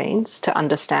campaigns to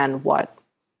understand what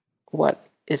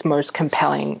is most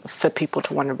compelling for people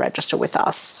to want to register with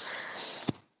us.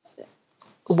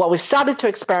 What we've started to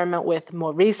experiment with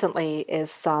more recently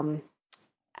is some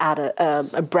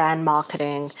brand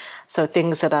marketing, so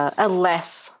things that are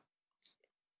less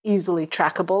easily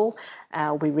trackable.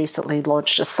 We recently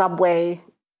launched a Subway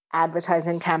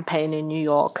advertising campaign in New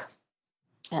York.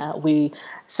 We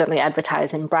certainly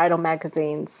advertise in bridal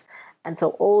magazines. And so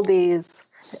all these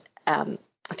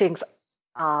things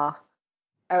are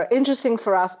interesting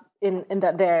for us in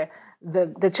that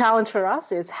the challenge for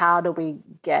us is how do we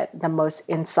get the most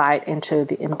insight into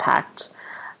the impact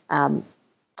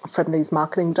from these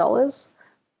marketing dollars,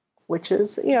 which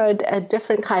is a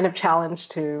different kind of challenge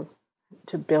to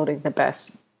building the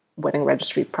best wedding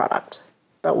registry product.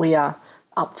 But we are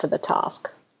up for the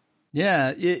task. Yeah,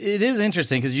 it is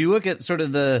interesting because you look at sort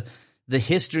of the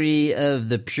history of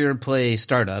the pure play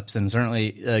startups, and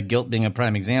certainly Gilt being a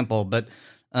prime example, but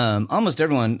almost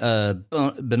everyone,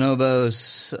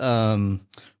 Bonobos,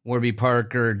 Warby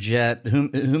Parker, Jet,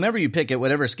 whomever you pick at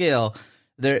whatever scale,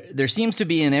 there seems to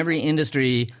be in every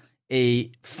industry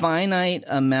a finite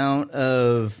amount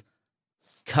of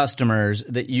customers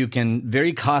that you can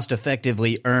very cost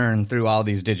effectively earn through all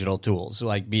these digital tools,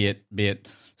 like be it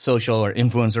social or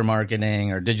influencer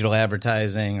marketing or digital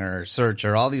advertising or search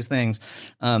or all these things.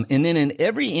 And then in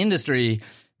every industry,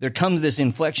 there comes this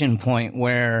inflection point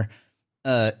where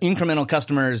incremental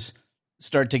customers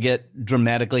start to get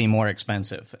dramatically more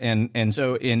expensive. And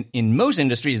so in most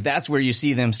industries, that's where you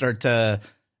see them start to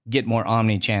get more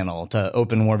omni-channel, to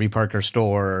open Warby Parker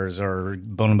stores or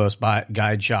Bonobos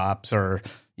guide shops, or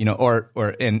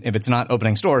and if it's not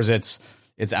opening stores, it's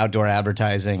outdoor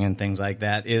advertising and things like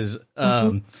that.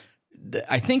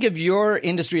 I think of your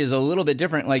industry as a little bit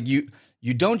different. Like you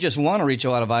don't just want to reach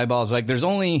a lot of eyeballs. Like there's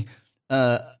only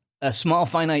a small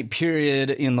finite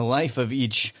period in the life of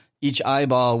each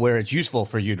eyeball where it's useful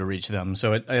for you to reach them.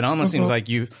 So it almost seems like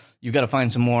you've got to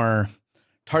find some more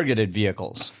targeted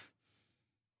vehicles.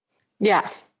 Yeah,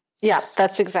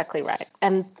 that's exactly right.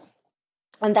 And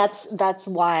that's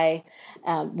why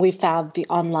we found the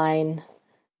online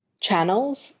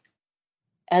channels,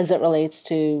 as it relates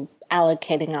to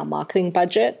allocating our marketing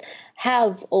budget,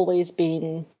 have always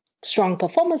been strong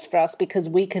performers for us because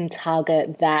we can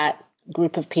target that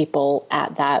group of people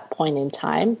at that point in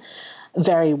time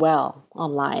very well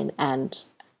online, and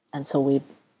so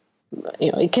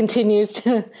it continues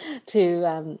to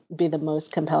be the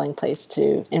most compelling place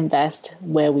to invest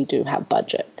where we do have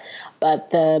budget.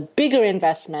 But the bigger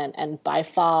investment, and by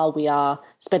far we are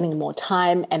spending more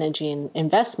time, energy, and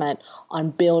investment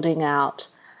on building out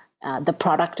the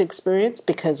product experience,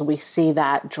 because we see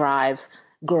that drive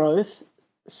growth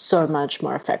so much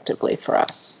more effectively for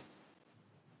us.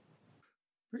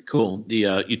 Very cool.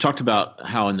 You talked about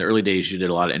how in the early days you did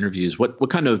a lot of interviews. What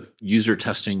kind of user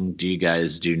testing do you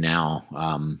guys do now?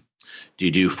 Do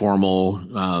you do formal,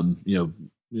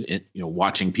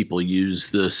 watching people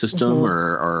use the system,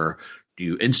 or do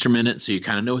you instrument it so you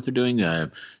kind of know what they're doing? I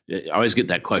always get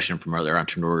that question from other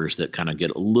entrepreneurs that kind of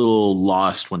get a little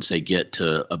lost once they get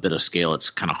to a bit of scale. It's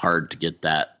kind of hard to get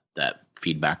that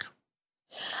feedback.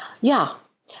 Yeah.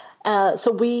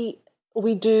 So we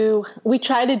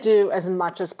try to do as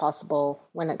much as possible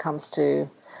when it comes to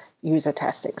user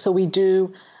testing. So we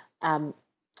do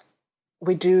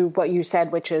what you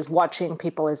said, which is watching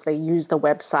people as they use the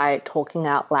website, talking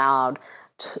out loud,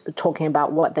 talking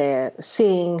about what they're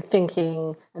seeing,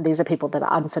 thinking. And these are people that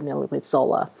are unfamiliar with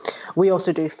Zola. We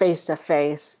also do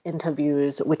face-to-face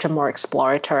interviews, which are more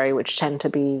exploratory, which tend to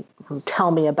be, tell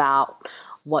me about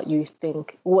what you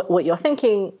think, what you're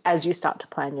thinking as you start to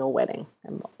plan your wedding.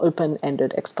 And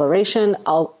open-ended exploration.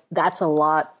 That's a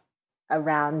lot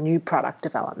around new product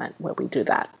development where we do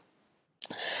that.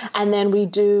 And then we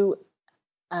do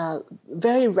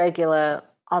very regular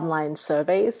online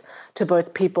surveys to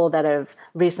both people that have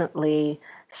recently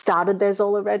started their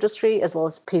Zola registry, as well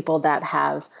as people that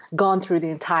have gone through the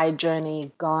entire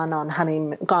journey, gotten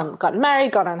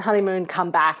married, gone on honeymoon,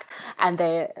 come back, and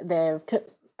they're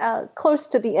close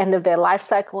to the end of their life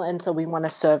cycle, and so we want to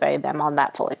survey them on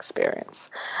that full experience.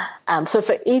 So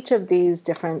for each of these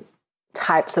different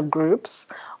types of groups,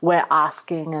 we're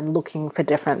asking and looking for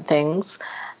different things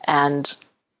and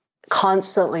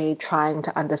constantly trying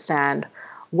to understand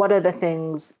what are the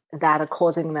things that are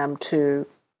causing them to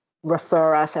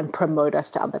refer us and promote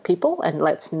us to other people. And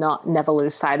let's never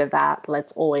lose sight of that.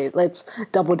 Let's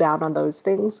double down on those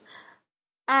things.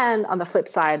 And on the flip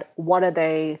side, what are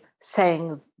they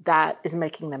saying that is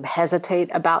making them hesitate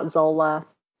about Zola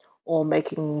or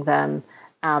making them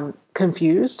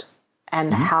confused?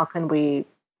 And how can we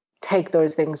take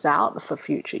those things out for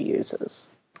future users?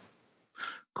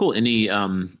 Cool. Any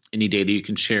data you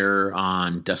can share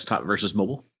on desktop versus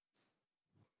mobile?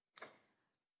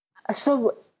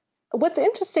 So what's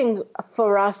interesting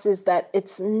for us is that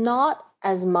it's not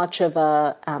as much of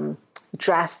a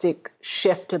drastic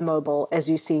shift to mobile as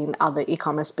you see in other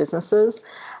e-commerce businesses.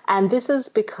 And this is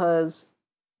because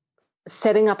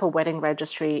setting up a wedding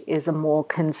registry is a more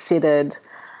considered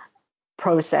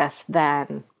process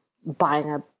than buying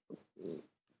a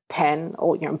pen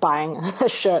or buying a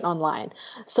shirt online.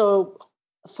 So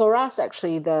for us,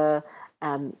 actually,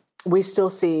 we still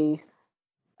see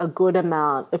a good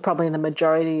amount, probably the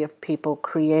majority of people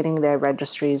creating their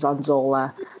registries on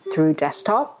Zola through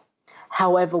desktop.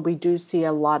 However, we do see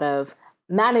a lot of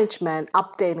management,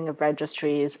 updating of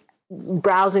registries,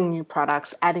 browsing new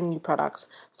products, adding new products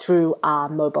through our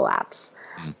mobile apps.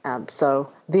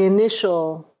 So the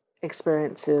initial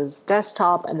experience is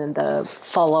desktop, and then the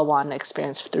follow-on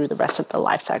experience through the rest of the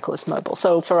life cycle is mobile.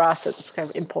 So for us, it's kind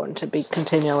of important to be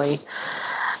continually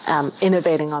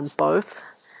innovating on both,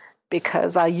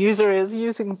 because our user is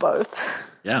using both.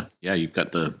 Yeah, you've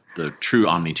got the true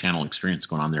omni-channel experience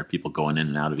going on there. People going in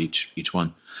and out of each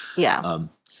one. Yeah.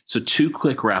 So 2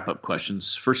 quick wrap-up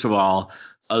questions. First of all,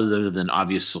 other than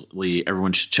obviously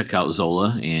everyone should check out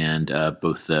Zola and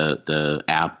both the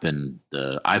app and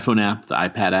the iPhone app, the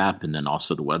iPad app, and then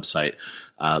also the website.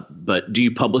 But do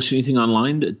you publish anything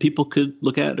online that people could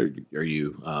look at, or are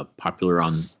you popular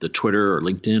on the Twitter or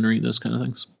LinkedIn or any of those kind of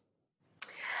things?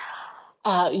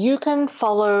 You can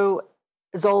follow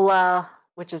Zola,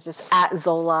 which is just at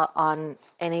Zola, on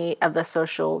any of the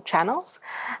social channels.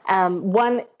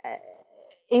 One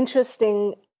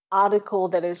interesting article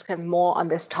that is kind of more on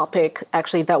this topic,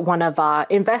 actually, that one of our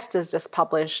investors just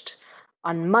published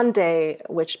on Monday,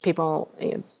 which people,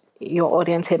 your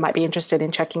audience here might be interested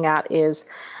in checking out, is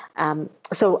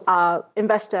so our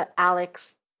investor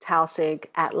Alex Tausig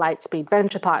at Lightspeed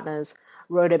Venture Partners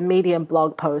wrote a Medium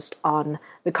blog post on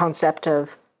the concept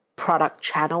of product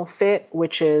channel fit,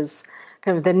 which is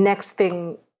kind of the next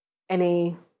thing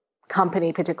any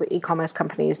company, particularly e-commerce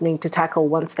companies, need to tackle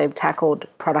once they've tackled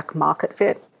product market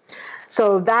fit.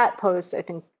 So that post, I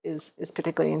think, is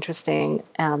particularly interesting,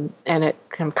 and it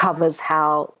kind of covers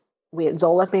how we at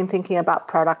Zola have been thinking about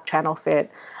product channel fit,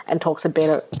 and talks a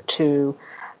bit to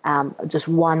just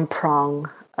one prong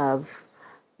of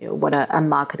what a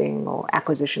marketing or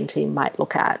acquisition team might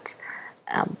look at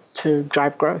to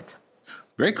drive growth.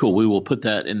 Very cool. We will put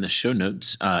that in the show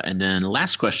notes. And then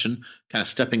last question, kind of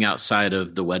stepping outside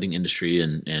of the wedding industry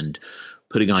and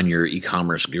putting on your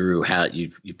e-commerce guru hat.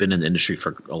 You've been in the industry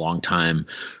for a long time.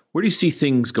 Where do you see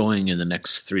things going in the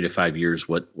next 3 to 5 years?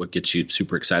 What gets you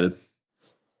super excited?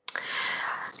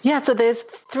 Yeah, so there's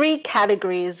 3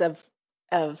 categories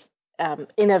of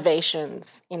innovations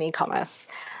in e-commerce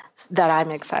that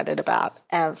I'm excited about.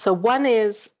 So one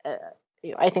is,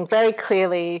 I think very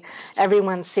clearly,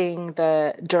 everyone's seeing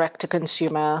the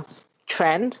direct-to-consumer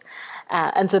trend.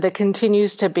 And so there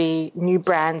continues to be new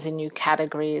brands and new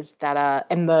categories that are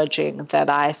emerging that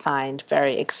I find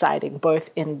very exciting, both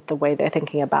in the way they're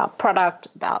thinking about product,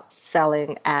 about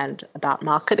selling, and about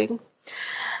marketing.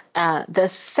 The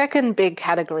second big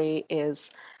category is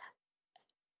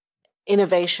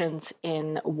innovations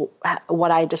in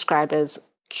what I describe as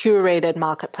curated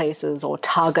marketplaces or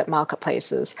target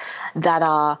marketplaces that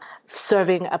are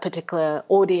serving a particular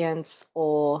audience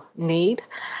or need.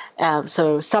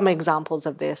 So some examples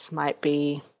of this might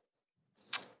be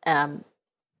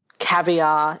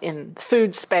Caviar in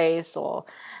food space, or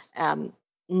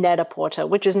Net-a-Porter,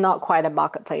 which is not quite a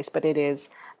marketplace, but it is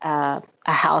a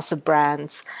house of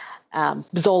brands.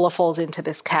 Zola falls into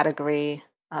this category.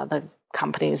 The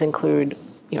companies include,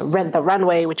 Rent the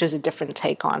Runway, which is a different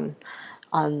take on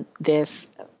this,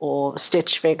 or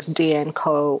Stitch Fix,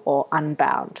 D&Co, or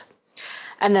Unbound.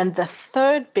 And then the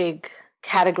third big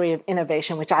category of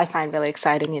innovation, which I find really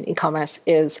exciting in e-commerce,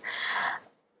 is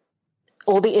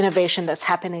all the innovation that's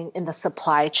happening in the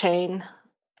supply chain.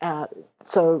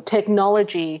 So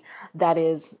technology that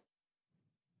is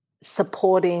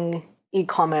supporting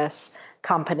e-commerce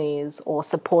companies or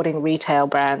supporting retail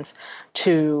brands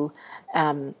to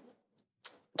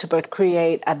both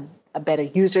create a better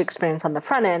user experience on the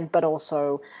front end, but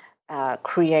also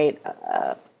create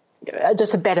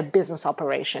just a better business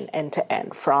operation end to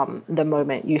end, from the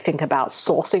moment you think about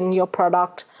sourcing your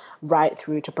product right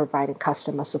through to providing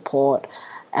customer support,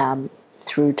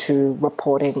 through to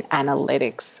reporting,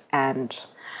 analytics, and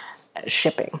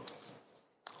shipping.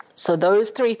 So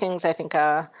those three things I think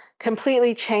are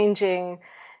completely changing,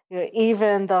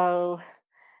 even though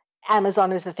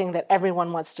Amazon is the thing that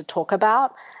everyone wants to talk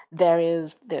about.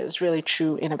 There's really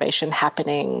true innovation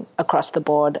happening across the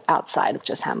board outside of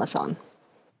just Amazon.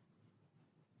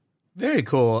 Very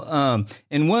cool.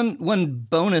 And one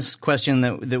bonus question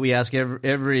that we ask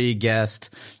every guest: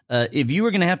 if you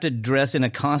were going to have to dress in a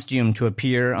costume to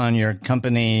appear on your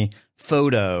company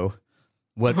photo,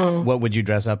 what would you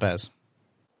dress up as?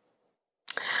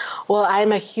 Well,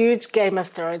 I'm a huge Game of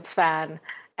Thrones fan,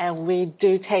 and we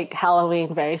do take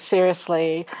Halloween very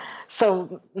seriously.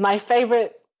 So my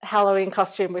favorite Halloween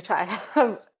costume, which I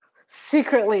have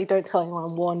secretly, don't tell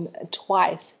anyone, worn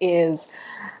twice, is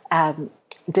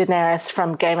Daenerys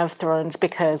from Game of Thrones,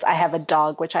 because I have a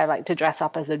dog which I like to dress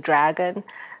up as a dragon.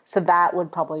 So that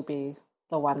would probably be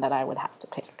the one that I would have to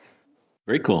pick.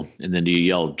 Very cool. And then do you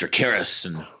yell Dracarys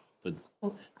and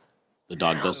the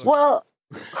dog does? Well,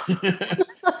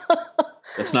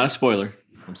 that's not a spoiler.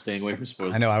 I'm staying away from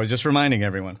spoilers. I know. I was just reminding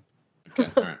everyone.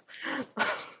 Okay. All right.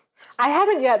 I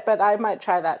haven't yet, but I might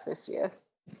try that this year.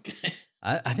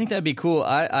 I think that'd be cool.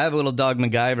 I have a little dog,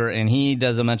 MacGyver, and he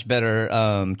does a much better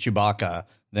Chewbacca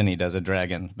than he does a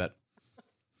dragon. But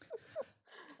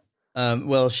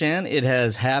well, Shan, it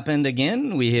has happened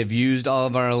again. We have used all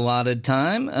of our allotted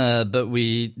time, but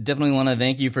we definitely want to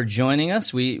thank you for joining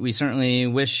us. We certainly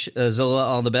wish Zola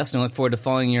all the best and look forward to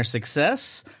following your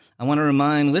success. I want to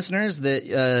remind listeners that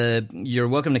you're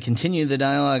welcome to continue the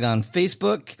dialogue on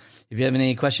Facebook. If you have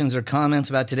any questions or comments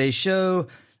about today's show,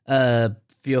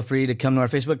 feel free to come to our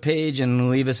Facebook page and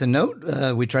leave us a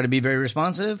note. We try to be very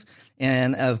responsive.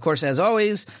 And, of course, as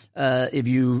always, if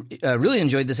you really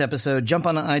enjoyed this episode, jump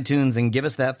on iTunes and give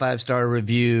us that 5-star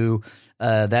review.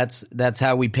 That's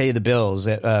how we pay the bills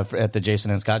at the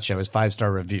Jason and Scott Show, is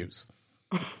 5-star reviews.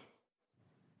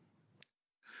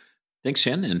 Thanks,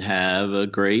 Shan, and have a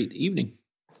great evening.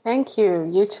 Thank you.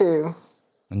 You too.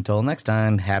 Until next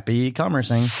time, happy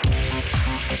commercing.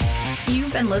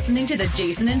 You've been listening to The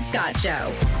Jason and Scott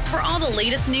Show. For all the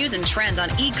latest news and trends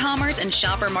on e-commerce and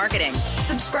shopper marketing,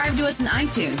 subscribe to us on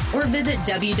iTunes or visit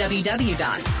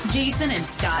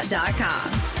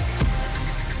www.jasonandscott.com.